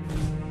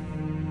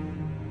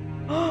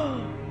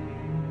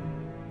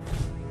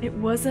 It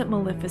wasn't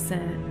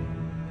Maleficent.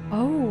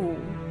 Oh.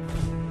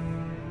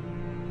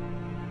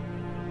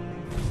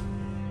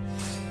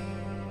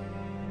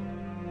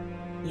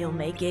 You'll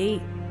make 8.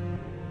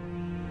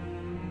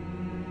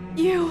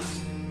 You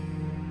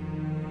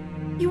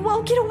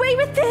won't get away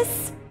with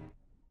this!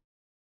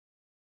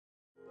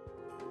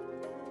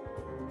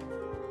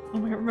 Oh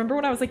my god, remember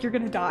when I was like, you're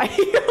gonna die?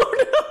 Oh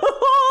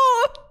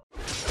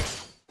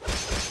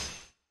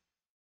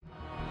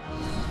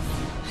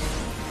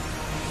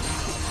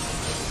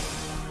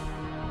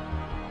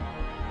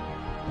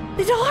no!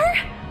 Vidar?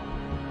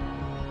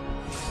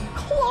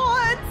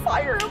 Claude,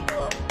 fire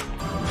emblem.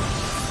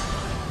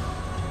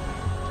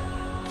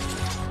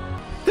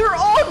 They're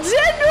all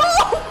dead!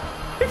 No!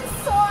 I'm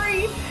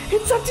sorry!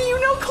 It's up to you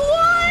now,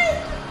 Claude!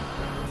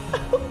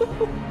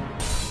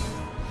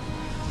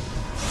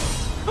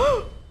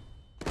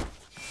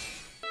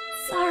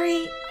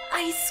 Sorry,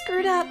 I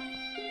screwed up.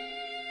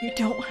 You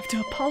don't have to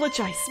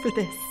apologize for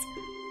this.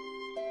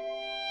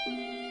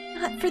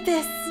 Not for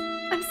this.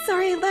 I'm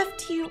sorry I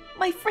left you,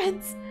 my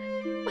friends,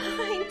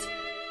 behind.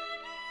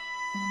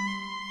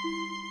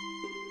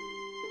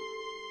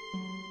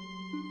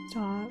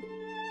 Stop.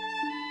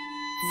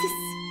 This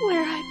is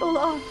where I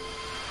belong.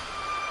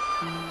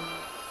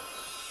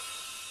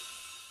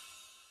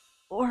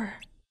 Or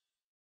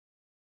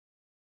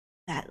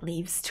that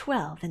leaves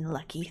 12 and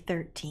lucky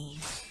 13.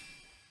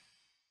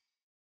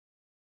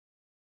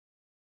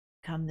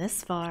 Come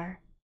this far.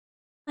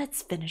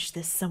 Let's finish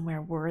this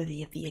somewhere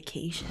worthy of the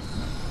occasion.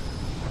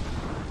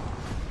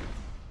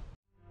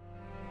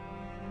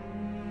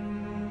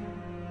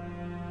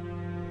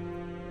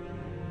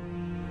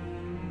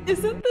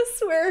 Isn't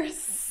this where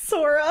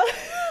Sora...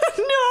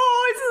 No,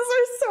 is this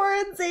where Sora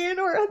and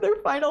Xehanort had their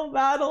final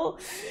battle?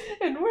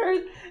 And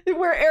where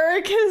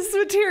eraqus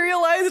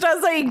materialized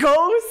as a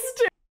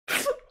ghost?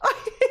 I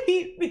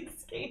hate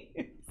these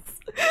games.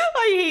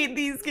 I hate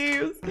these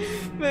games,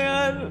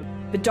 man.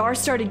 Vidar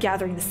started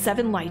gathering the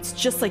 7 lights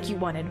just like you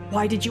wanted.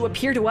 Why did you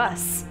appear to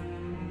us?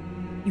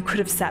 You could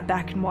have sat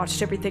back and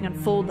watched everything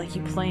unfold like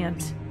you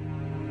planned.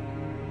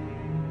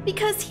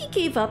 Because he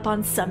gave up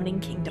on summoning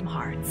Kingdom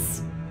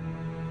Hearts.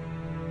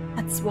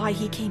 That's why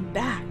he came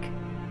back.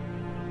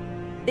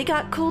 They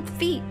got cold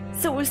feet,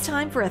 so it was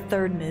time for a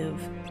third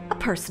move. A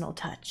personal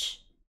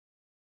touch.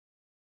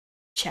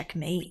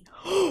 Checkmate.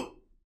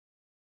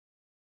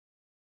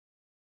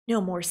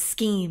 No more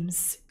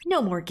schemes.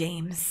 No more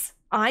games.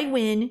 I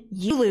win,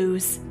 you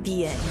lose,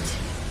 the end.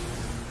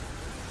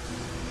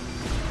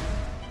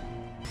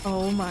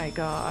 Oh my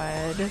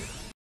god.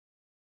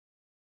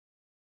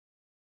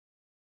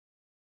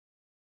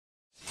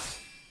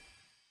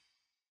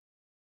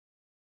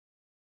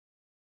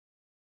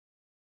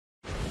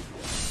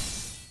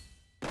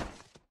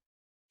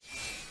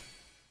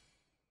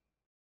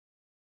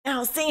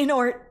 Now,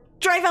 Xehanort,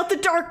 drive out the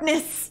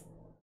darkness!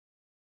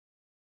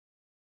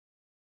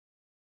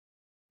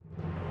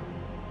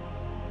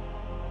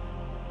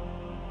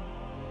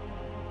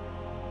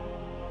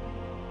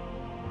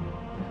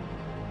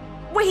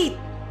 Wait!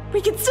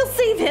 We can still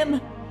save him!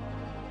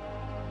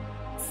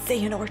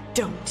 Xehanort,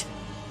 don't.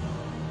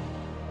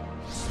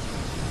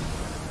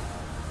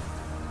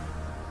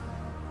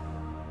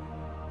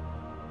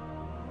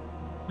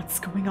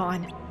 What's going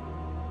on?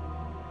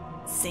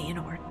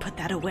 Xehanort, put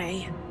that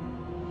away.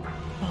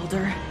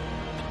 Baldur.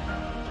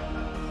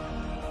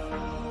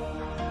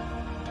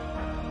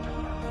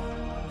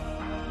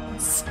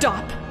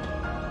 Stop!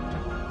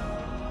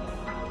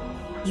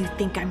 You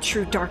think I'm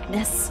true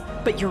darkness,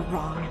 but you're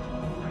wrong.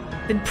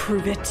 Then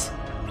prove it.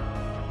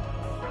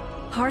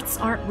 Hearts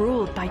aren't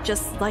ruled by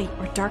just light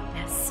or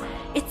darkness.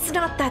 It's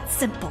not that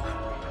simple.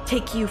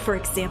 Take you, for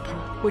example,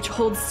 which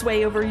holds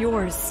sway over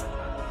yours.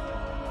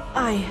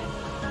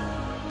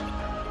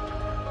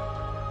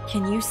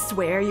 Can you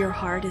swear your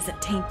heart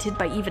isn't tainted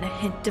by even a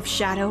hint of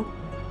shadow?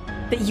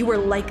 That you are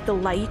like the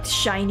light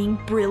shining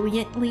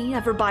brilliantly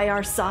ever by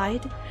our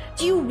side?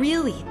 Do you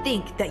really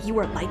think that you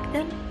are like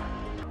them?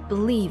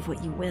 Believe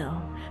what you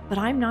will, but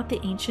I'm not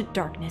the ancient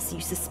darkness you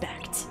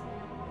suspect.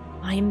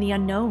 I am the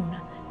unknown,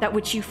 that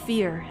which you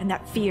fear, and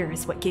that fear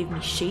is what gave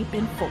me shape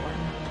and form.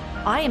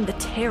 I am the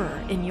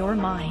terror in your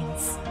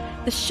minds,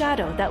 the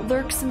shadow that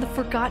lurks in the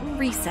forgotten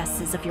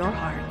recesses of your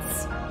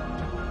hearts.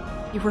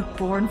 You were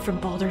born from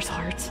Baldur's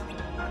heart.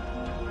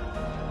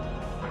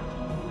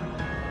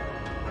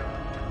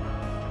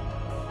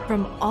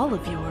 From all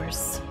of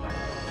yours.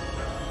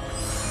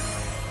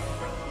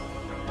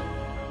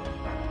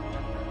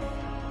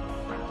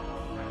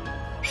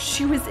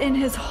 She was in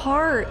his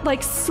heart,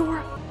 like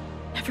Sora.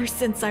 Ever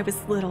since I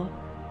was little,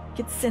 I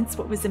could sense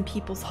what was in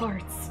people's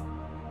hearts.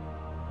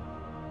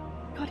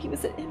 God, he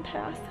was an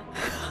empath.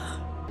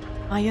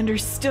 I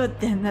understood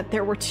then that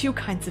there were two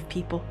kinds of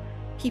people.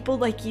 People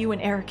like you and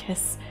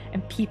Eraqus,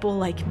 and people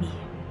like me.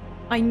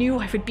 I knew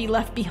I would be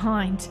left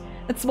behind.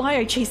 That's why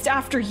I chased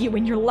after you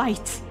in your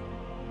light.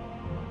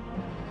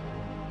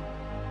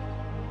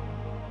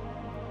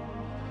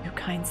 Two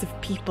kinds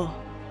of people.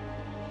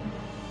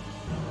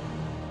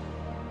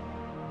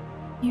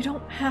 You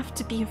don't have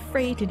to be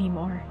afraid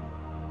anymore.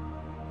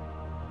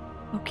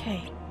 Okay.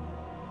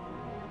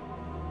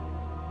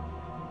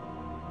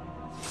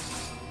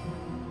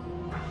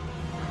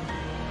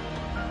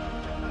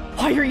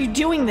 Why are you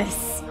doing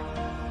this?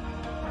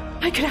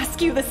 I could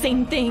ask you the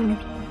same thing.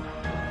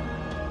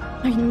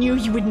 I knew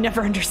you would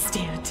never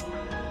understand.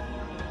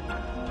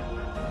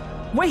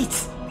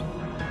 Wait!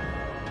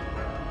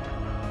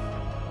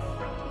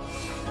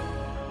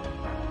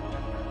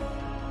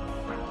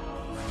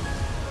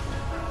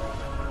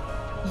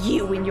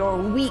 You and your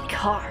weak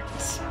heart.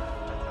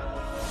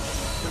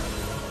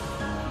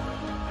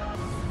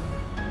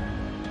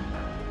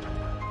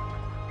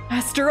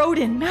 Master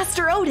Odin!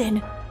 Master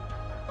Odin!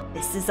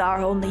 This is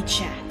our only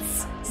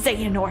chance.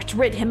 Xehanort,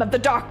 rid him of the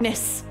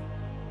darkness!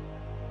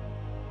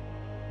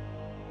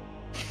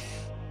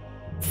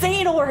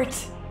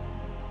 Xehanort!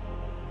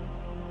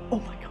 Oh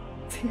my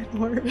god,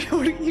 Xehanort,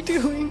 what are you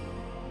doing?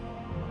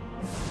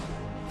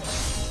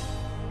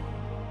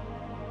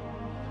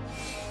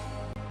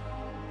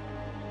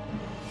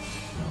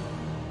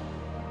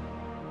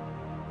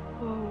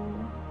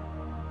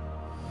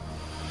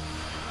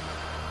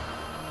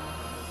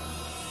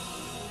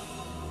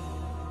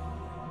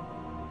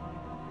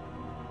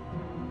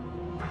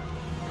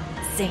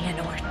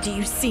 Xehanort, do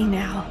you see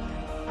now?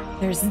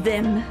 There's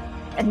them,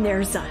 and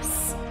there's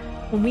us.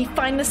 When we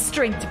find the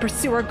strength to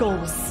pursue our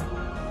goals,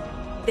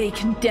 they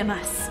condemn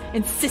us,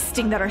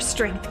 insisting that our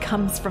strength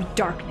comes from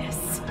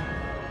darkness.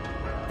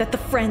 That the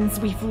friends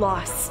we've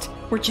lost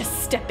were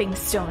just stepping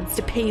stones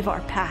to pave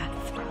our path.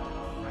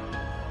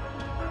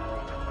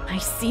 I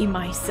see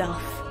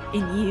myself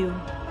in you.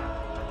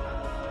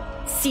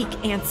 Seek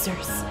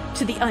answers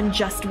to the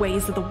unjust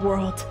ways of the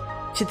world,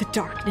 to the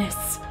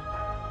darkness.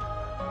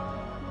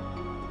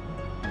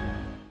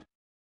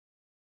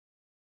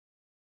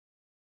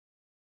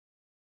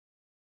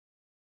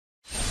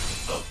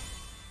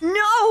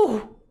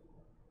 No!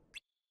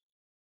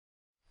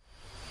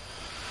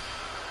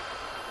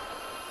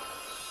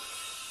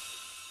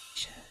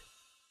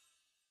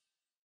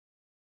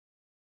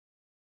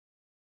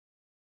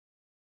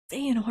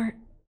 Xehanort.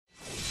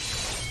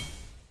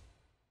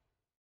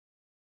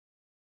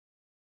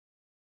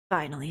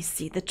 Finally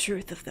see the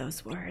truth of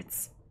those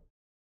words.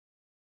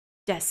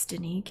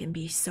 Destiny can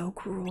be so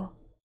cruel.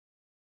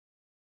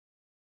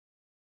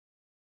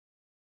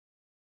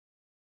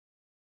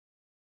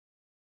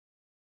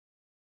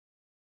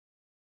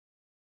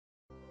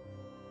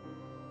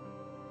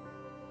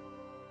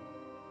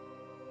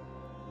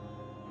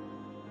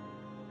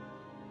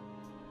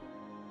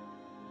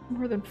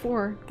 More than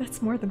 4.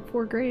 That's more than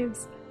 4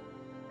 graves.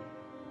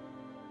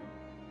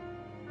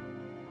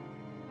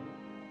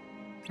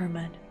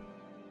 Herman.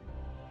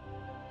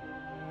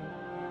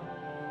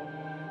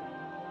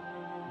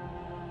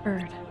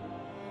 Bird.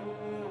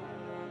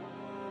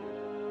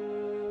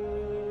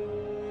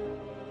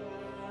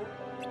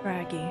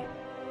 Braggy.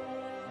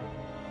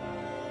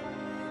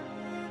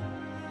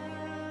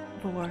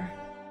 Vor.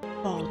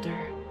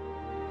 Baldur.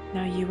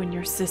 Now you and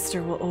your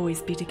sister will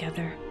always be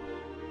together.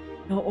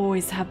 You'll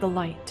always have the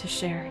light to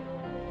share.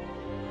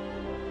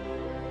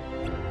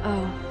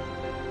 Oh.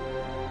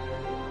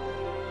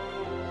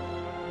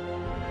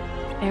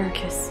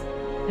 Eraqus,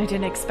 I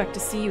didn't expect to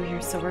see you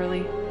here so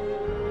early.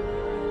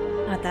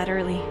 Not that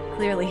early,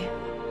 clearly.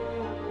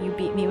 You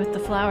beat me with the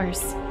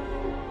flowers.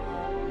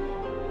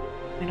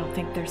 I don't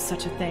think there's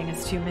such a thing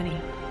as too many.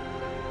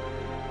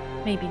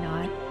 Maybe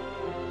not.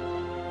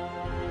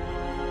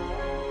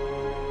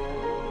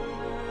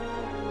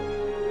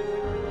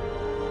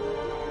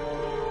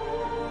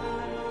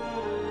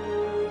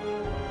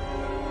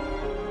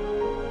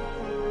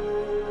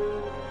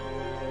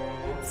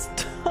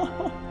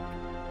 Stop.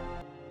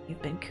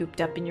 You've been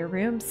cooped up in your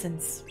room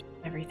since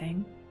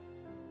everything.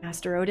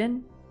 Master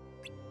Odin?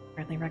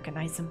 Hardly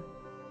recognize him.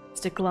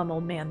 Just a glum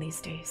old man these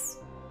days.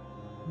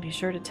 Be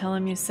sure to tell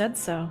him you said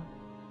so.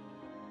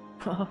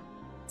 Oh,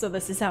 so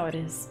this is how it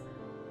is.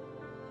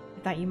 I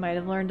thought you might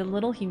have learned a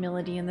little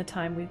humility in the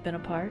time we've been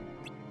apart.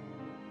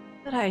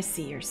 But I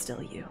see you're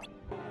still you.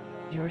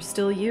 You're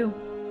still you.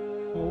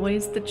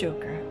 Always the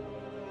Joker.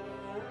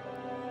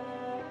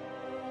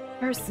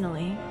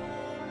 Personally,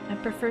 I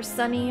prefer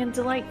sunny and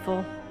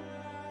delightful.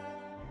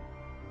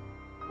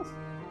 Is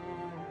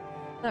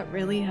that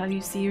really how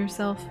you see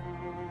yourself?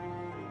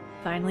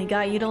 Finally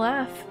got you to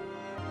laugh.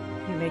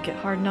 You make it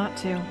hard not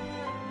to.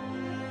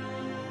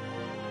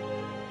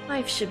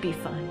 Life should be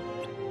fun,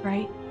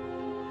 right?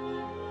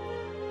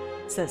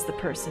 Says the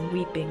person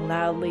weeping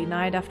loudly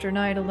night after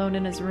night alone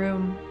in his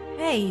room.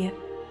 Hey,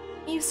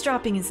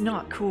 eavesdropping is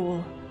not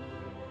cool.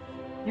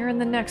 You're in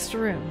the next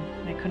room.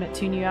 I couldn't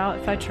tune you out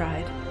if I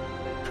tried.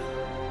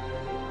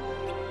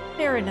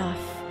 Fair enough.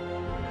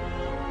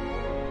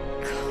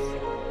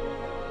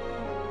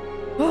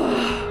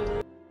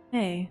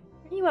 Hey,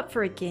 are you up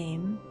for a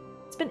game?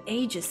 It's been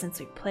ages since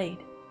we played.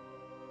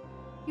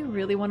 You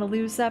really want to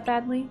lose that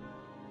badly?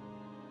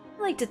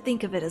 I like to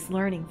think of it as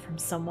learning from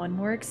someone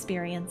more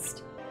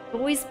experienced.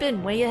 You've always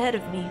been way ahead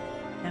of me,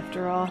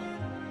 after all.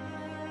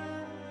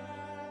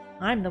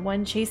 I'm the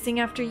one chasing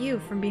after you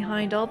from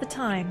behind all the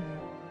time.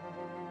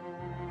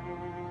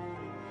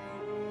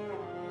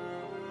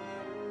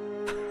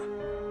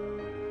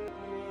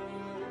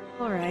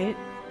 Alright.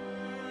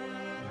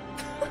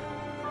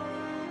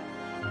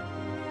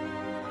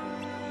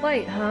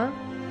 Light, huh?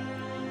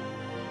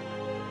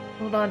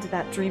 Hold on to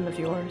that dream of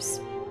yours.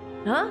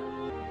 Huh?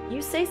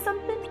 You say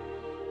something?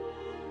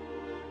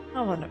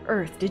 How on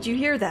earth did you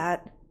hear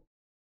that?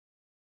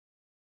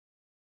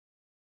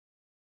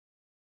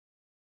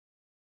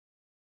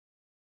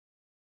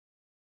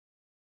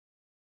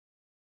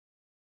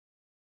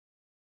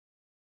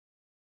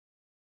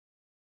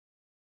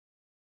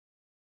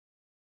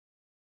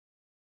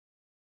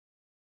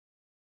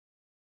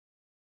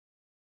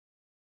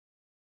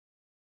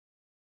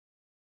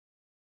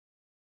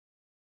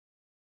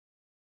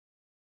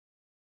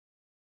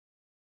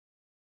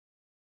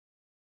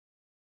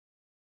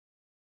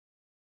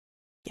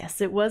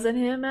 Guess it wasn't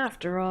him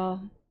after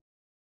all.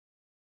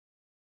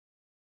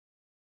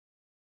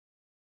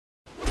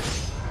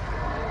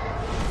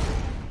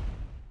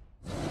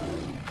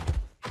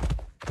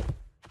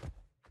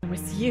 It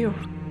was you.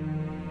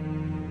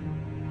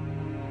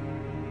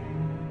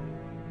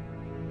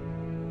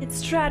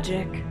 It's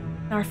tragic.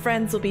 Our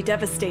friends will be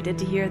devastated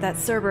to hear that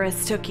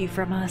Cerberus took you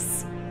from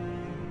us.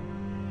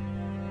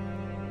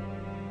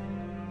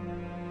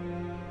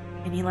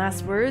 Any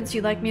last words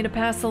you'd like me to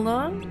pass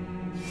along?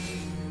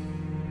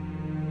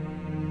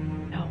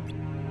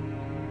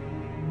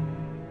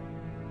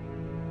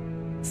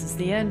 This is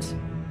the end.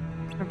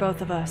 For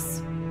both of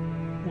us.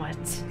 What?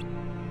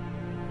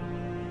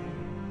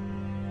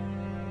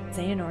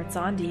 Xehanort's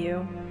onto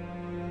you.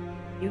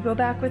 You go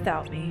back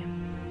without me,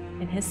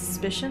 and his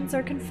suspicions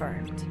are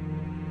confirmed.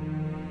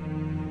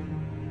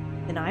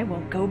 Then I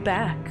won't go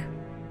back.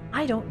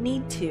 I don't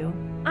need to.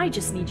 I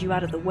just need you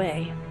out of the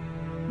way.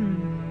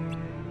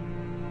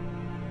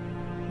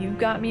 You've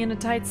got me in a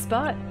tight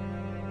spot.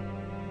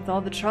 With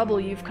all the trouble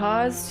you've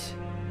caused,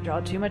 you draw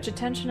too much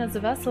attention as a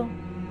vessel.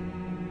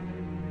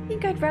 I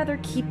think I'd rather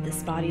keep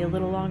this body a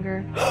little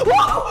longer. Brig!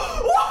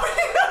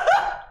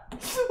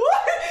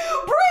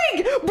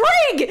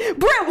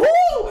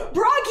 Whoa!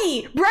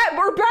 Braggy! Brag!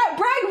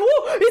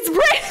 Whoa! It's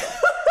Brag!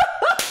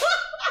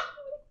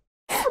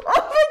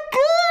 Oh my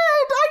god!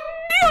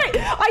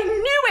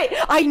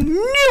 I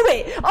knew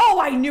it! Oh,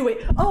 I knew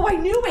it! Oh, I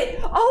knew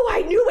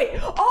it!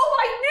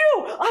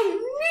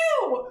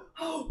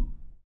 Oh.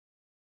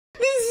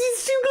 This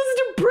is too close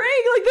to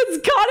Brag! Like, that's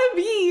gotta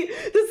be!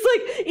 That's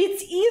like,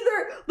 it's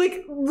either,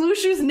 like,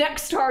 Lushu's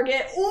next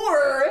target,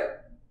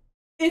 or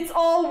it's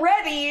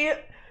already...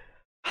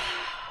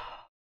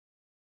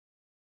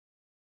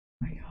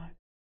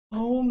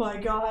 Oh my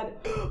god.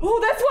 Oh,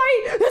 that's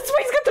why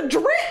he's got the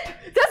drip!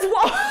 That's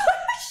why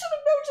I should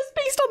have known just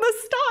based on the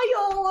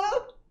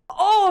style!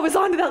 Oh, I was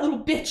onto that little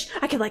bitch.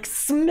 I could like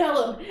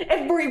smell him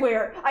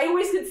everywhere. I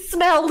always could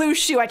smell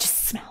Lushu. I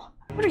just smell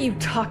him. What are you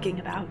talking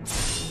about?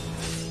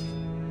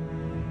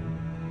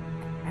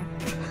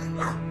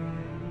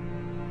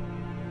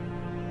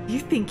 You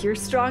think you're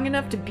strong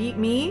enough to beat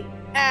me?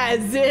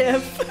 As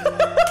if.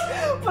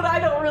 But I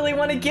don't really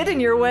want to get in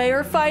your way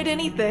or fight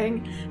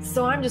anything,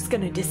 so I'm just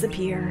gonna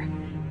disappear.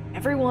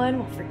 Everyone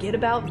will forget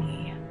about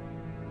me.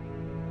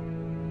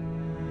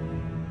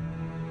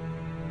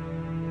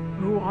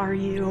 Who are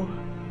you?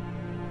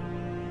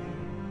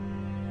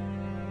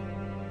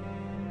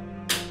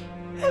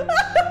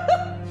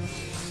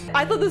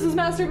 I thought this was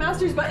Master of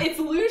Masters, but it's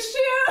Lucio!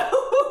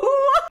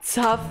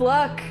 Tough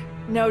luck.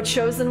 No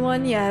chosen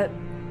one yet.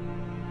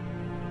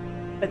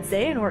 But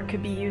Xehanort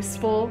could be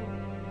useful.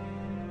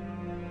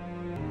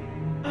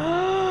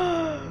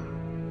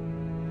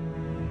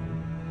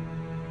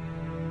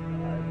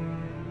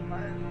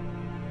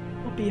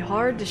 It'll be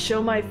hard to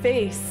show my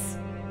face.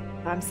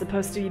 I'm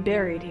supposed to be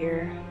buried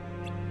here.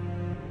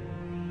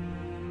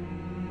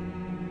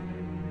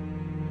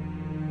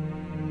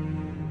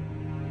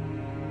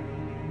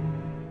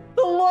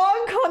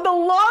 The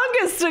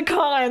longest of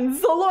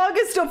cons! The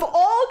longest of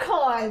all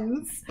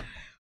cons!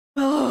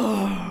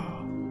 Oh.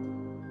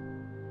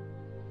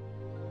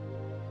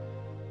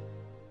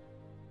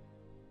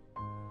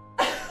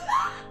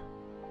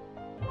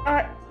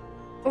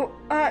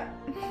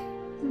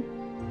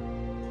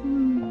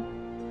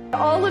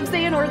 All of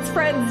Xehanort's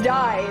friends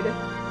died.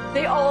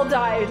 They all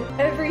died.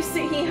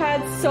 He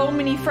had so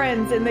many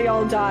friends and they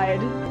all died.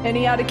 And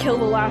he had to kill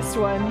the last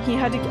one. He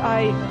had to,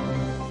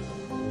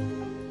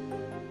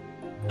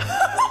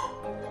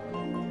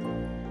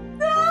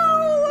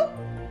 No!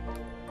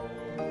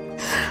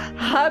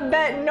 I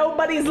bet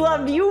nobody's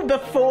loved you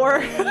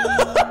before.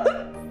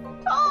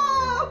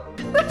 Oh,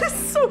 that is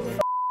so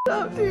f***ed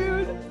up,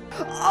 dude.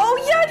 Oh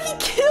yeah, he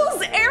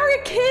kills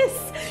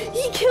eraqus!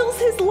 He kills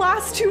his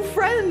last two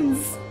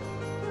friends!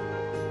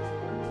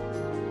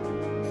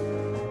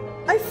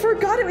 I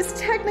forgot it was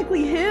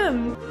technically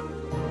him!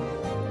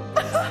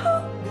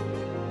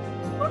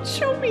 Don't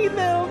show me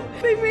them!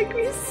 They make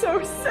me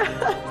so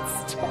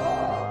sad!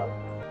 Stop!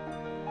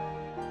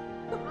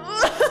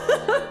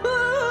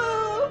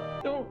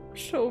 Don't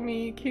show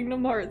me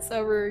Kingdom Hearts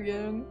ever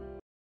again.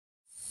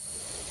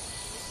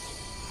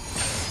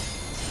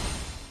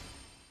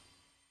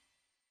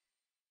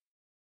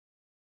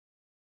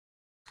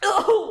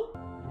 Oh!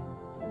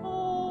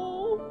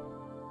 Oh!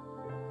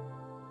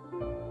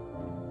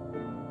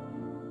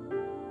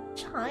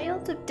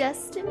 Child of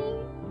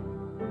Destiny?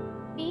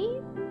 Me?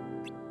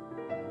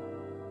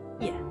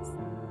 Yes.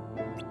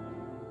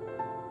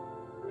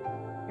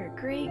 Your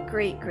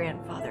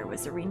great-great-grandfather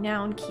was a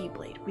renowned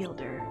Keyblade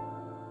wielder.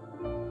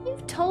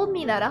 You've told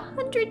me that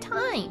 100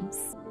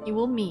 times. You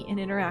will meet and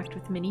interact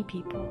with many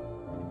people.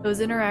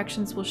 Those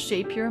interactions will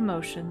shape your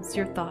emotions,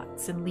 your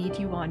thoughts, and lead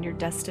you on your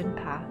destined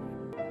path.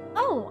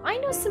 Oh, I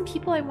know some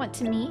people I want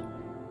to meet.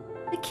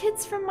 The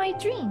kids from my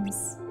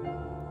dreams.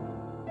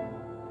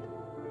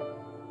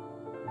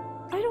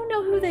 I don't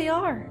know who they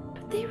are,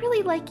 But they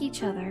really like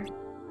each other.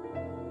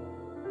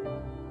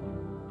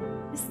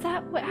 is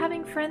that what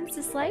having friends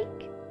is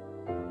like?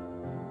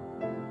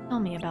 Tell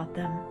me about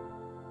them.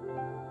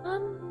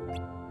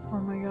 Oh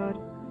my god.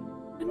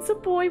 One's a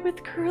boy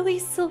with curly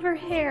silver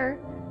hair.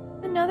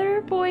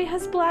 Another boy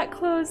has black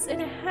clothes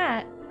and a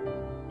hat.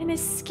 And a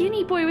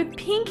skinny boy with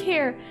pink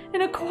hair.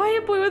 And a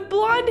quiet boy with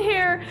blonde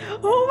hair.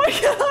 Oh my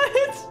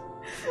god!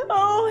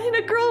 Oh,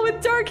 and a girl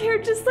with dark hair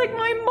just like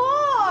my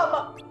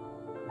mom!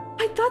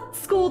 I thought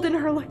Scold and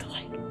her looked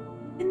alike.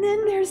 And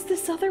then there's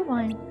this other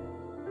one.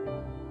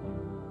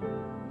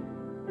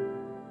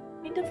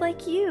 Kind of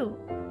like you.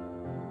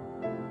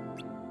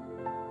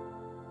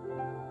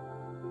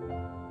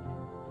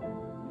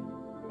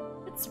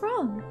 What's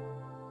wrong?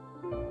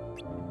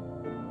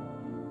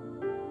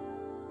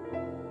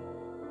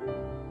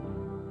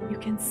 You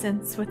can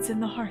sense what's in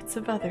the hearts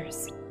of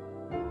others.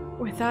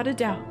 Without a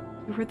doubt,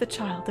 you were the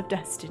child of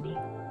destiny.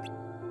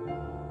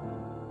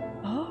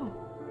 Oh,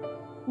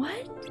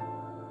 what?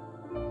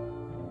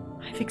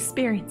 I've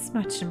experienced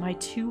much in my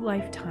 2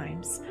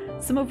 lifetimes,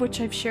 some of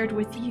which I've shared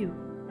with you.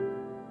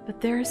 But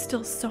there is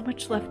still so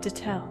much left to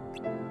tell.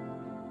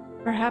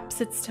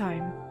 Perhaps it's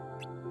time.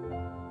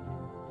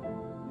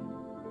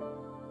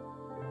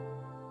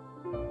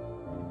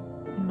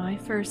 In my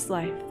first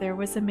life, there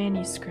was a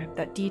manuscript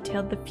that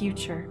detailed the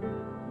future,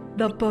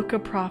 the Book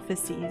of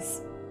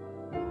Prophecies.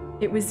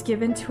 It was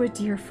given to a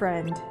dear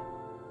friend,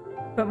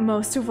 but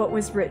most of what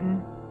was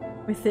written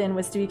within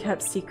was to be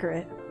kept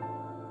secret.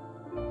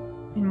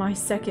 In my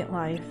second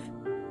life,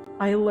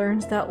 I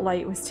learned that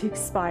light was to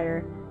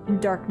expire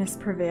and darkness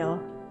prevail,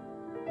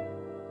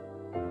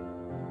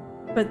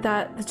 but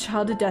that the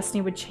child of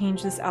destiny would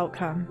change this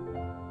outcome.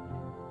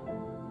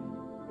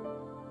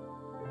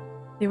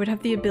 They would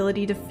have the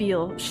ability to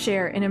feel,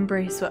 share, and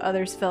embrace what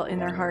others felt in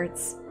their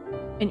hearts,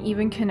 and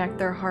even connect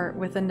their heart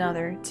with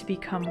another to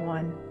become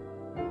one.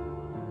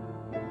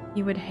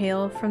 He would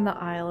hail from the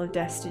Isle of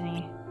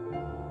Destiny.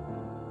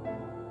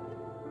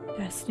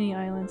 Destiny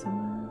Islands.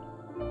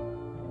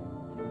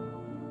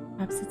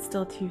 Perhaps it's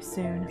still too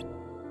soon.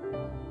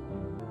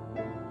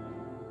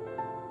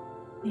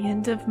 The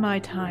end of my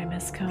time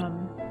has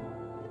come.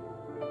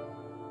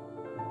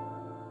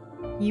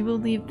 You will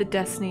leave the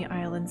Destiny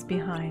Islands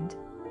behind,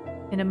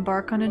 and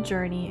embark on a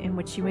journey in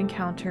which you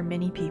encounter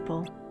many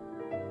people.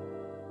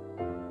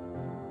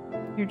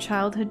 Your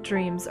childhood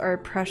dreams are a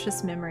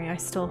precious memory I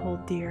still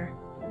hold dear.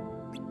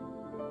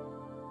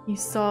 You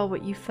saw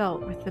what you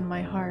felt within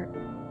my heart.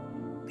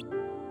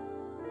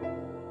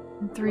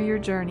 And through your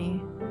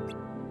journey,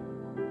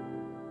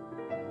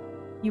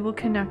 you will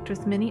connect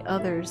with many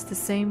others the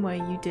same way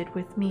you did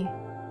with me.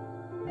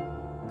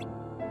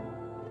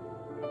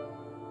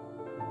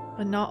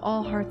 But not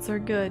all hearts are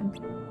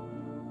good.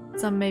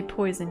 Some may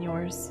poison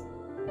yours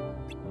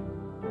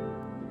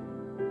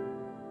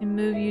and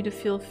move you to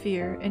feel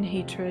fear and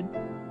hatred,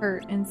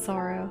 hurt and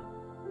sorrow,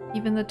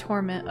 even the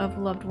torment of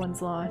loved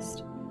ones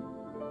lost.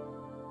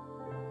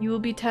 You will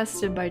be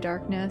tested by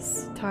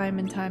darkness time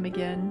and time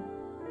again,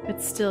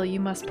 but still you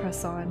must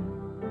press on.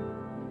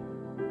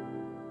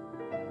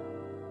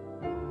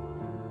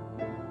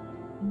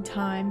 In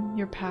time,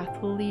 your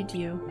path will lead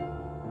you.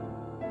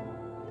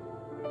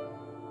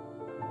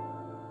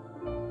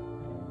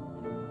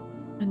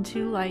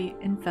 Unto light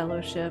and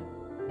fellowship.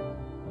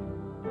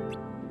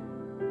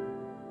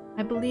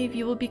 I believe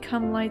you will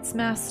become light's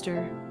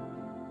master.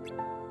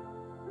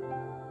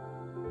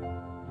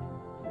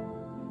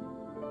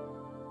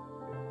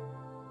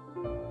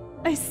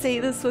 I say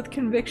this with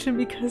conviction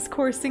because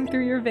coursing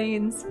through your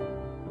veins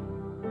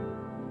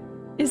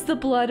is the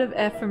blood of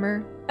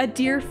Ephemer, a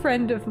dear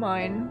friend of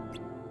mine.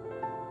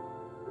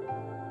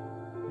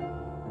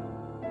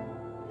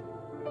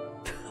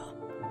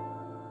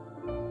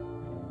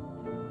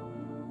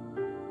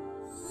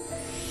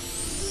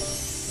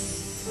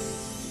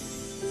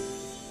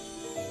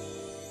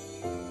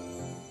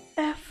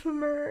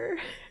 Ephemer.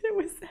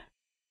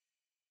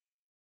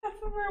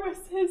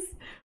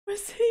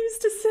 He was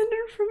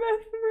descended from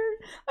Ephemer.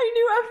 I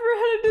knew Ephemer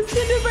had a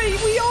descendant, but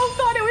we all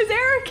thought it was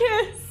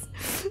eraqus.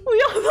 We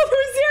all thought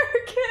it was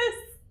eraqus.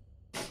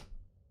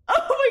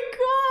 Oh my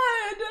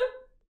god.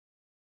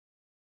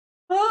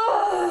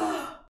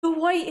 Oh, the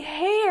white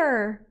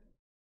hair.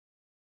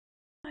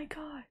 My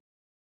god.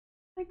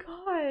 My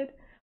god.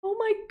 Oh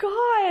my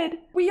god.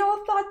 We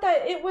all thought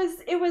that it was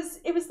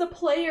the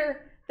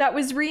player that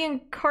was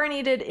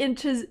reincarnated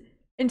into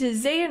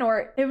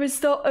Xehanort. It was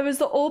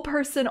the old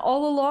person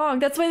all along.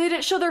 That's why they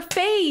didn't show their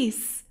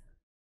face.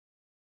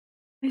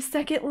 My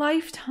second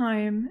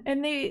lifetime,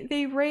 and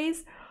they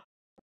raised.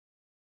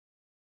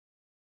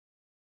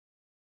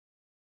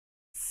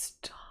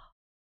 Stop.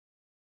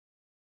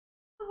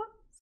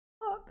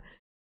 Stop.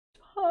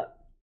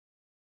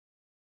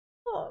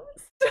 Stop.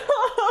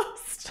 Stop.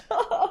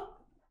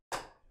 Stop.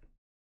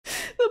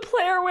 The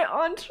player went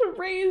on to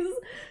raise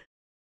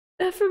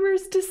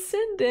Ephemer's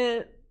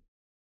descendant.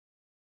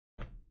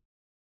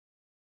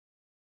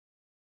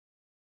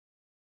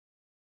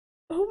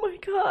 Oh my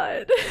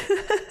god.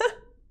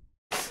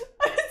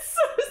 It's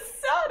so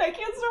sad. I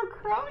can't stop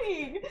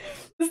crying.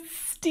 This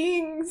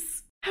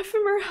stings.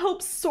 Ephemer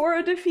helped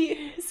Sora defeat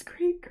his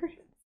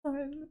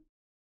great-grandson.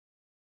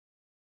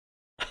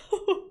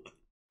 Oh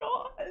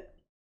god.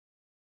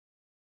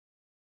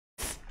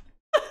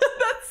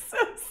 That's so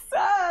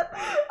sad.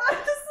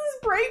 This is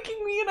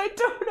breaking me and I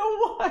don't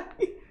know why.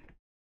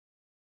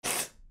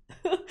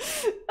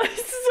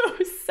 It's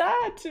so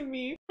sad to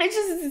me. It's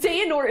just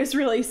Xehanort is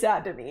really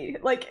sad to me.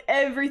 Like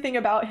everything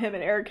about him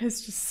and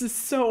eraqus just is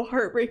so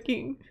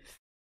heartbreaking.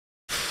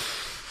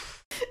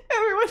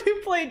 Everyone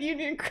who played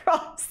Union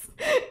Cross,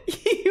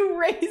 you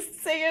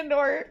raised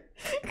Xehanort.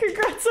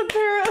 Congrats on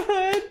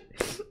parenthood.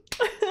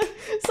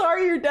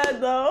 Sorry you're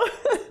dead though.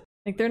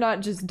 Like they're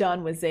not just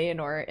done with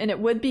Xehanort, and it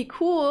would be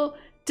cool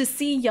to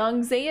see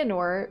young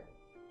Xehanort,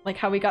 like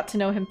how we got to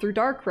know him through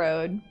Dark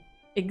Road,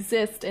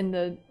 exist in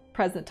the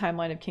present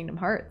timeline of Kingdom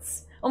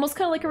Hearts. Almost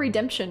kind of like a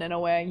redemption in a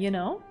way, you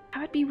know?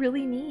 That would be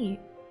really neat.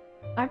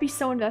 I'd be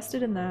so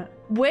invested in that.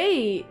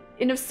 Wait,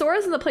 and if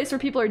Sora's in the place where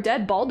people are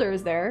dead, Baldur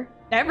is there.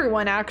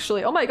 Everyone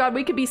actually. Oh my god,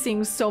 we could be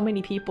seeing so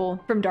many people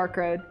from Dark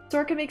Road.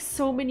 Sora can make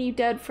so many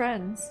dead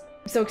friends.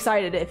 I'm so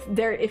excited.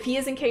 If he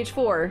is in Cage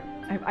 4,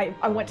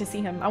 I want to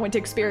see him. I want to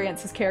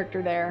experience his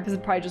character there, because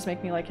it'd probably just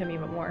make me like him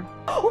even more.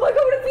 Oh my god,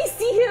 what if we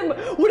see him?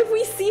 What if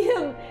we see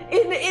him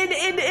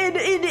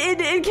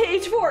in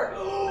Cage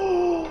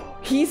 4?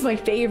 He's my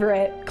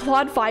favorite.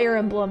 Claude Fire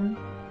Emblem.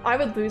 I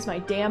would lose my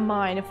damn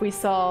mind if we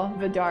saw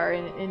Vidar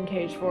in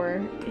Cage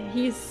 4.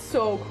 He's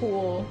so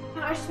cool.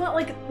 I just want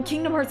like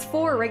Kingdom Hearts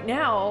 4 right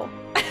now.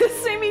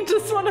 This made me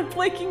just want to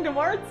play Kingdom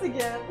Hearts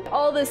again.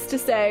 All this to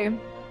say,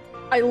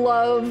 I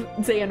love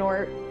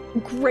Xehanort.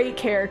 Great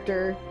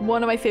character.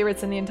 One of my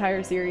favorites in the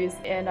entire series.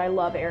 And I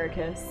love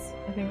eraqus.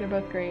 I think they're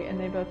both great and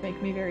they both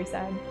make me very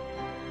sad.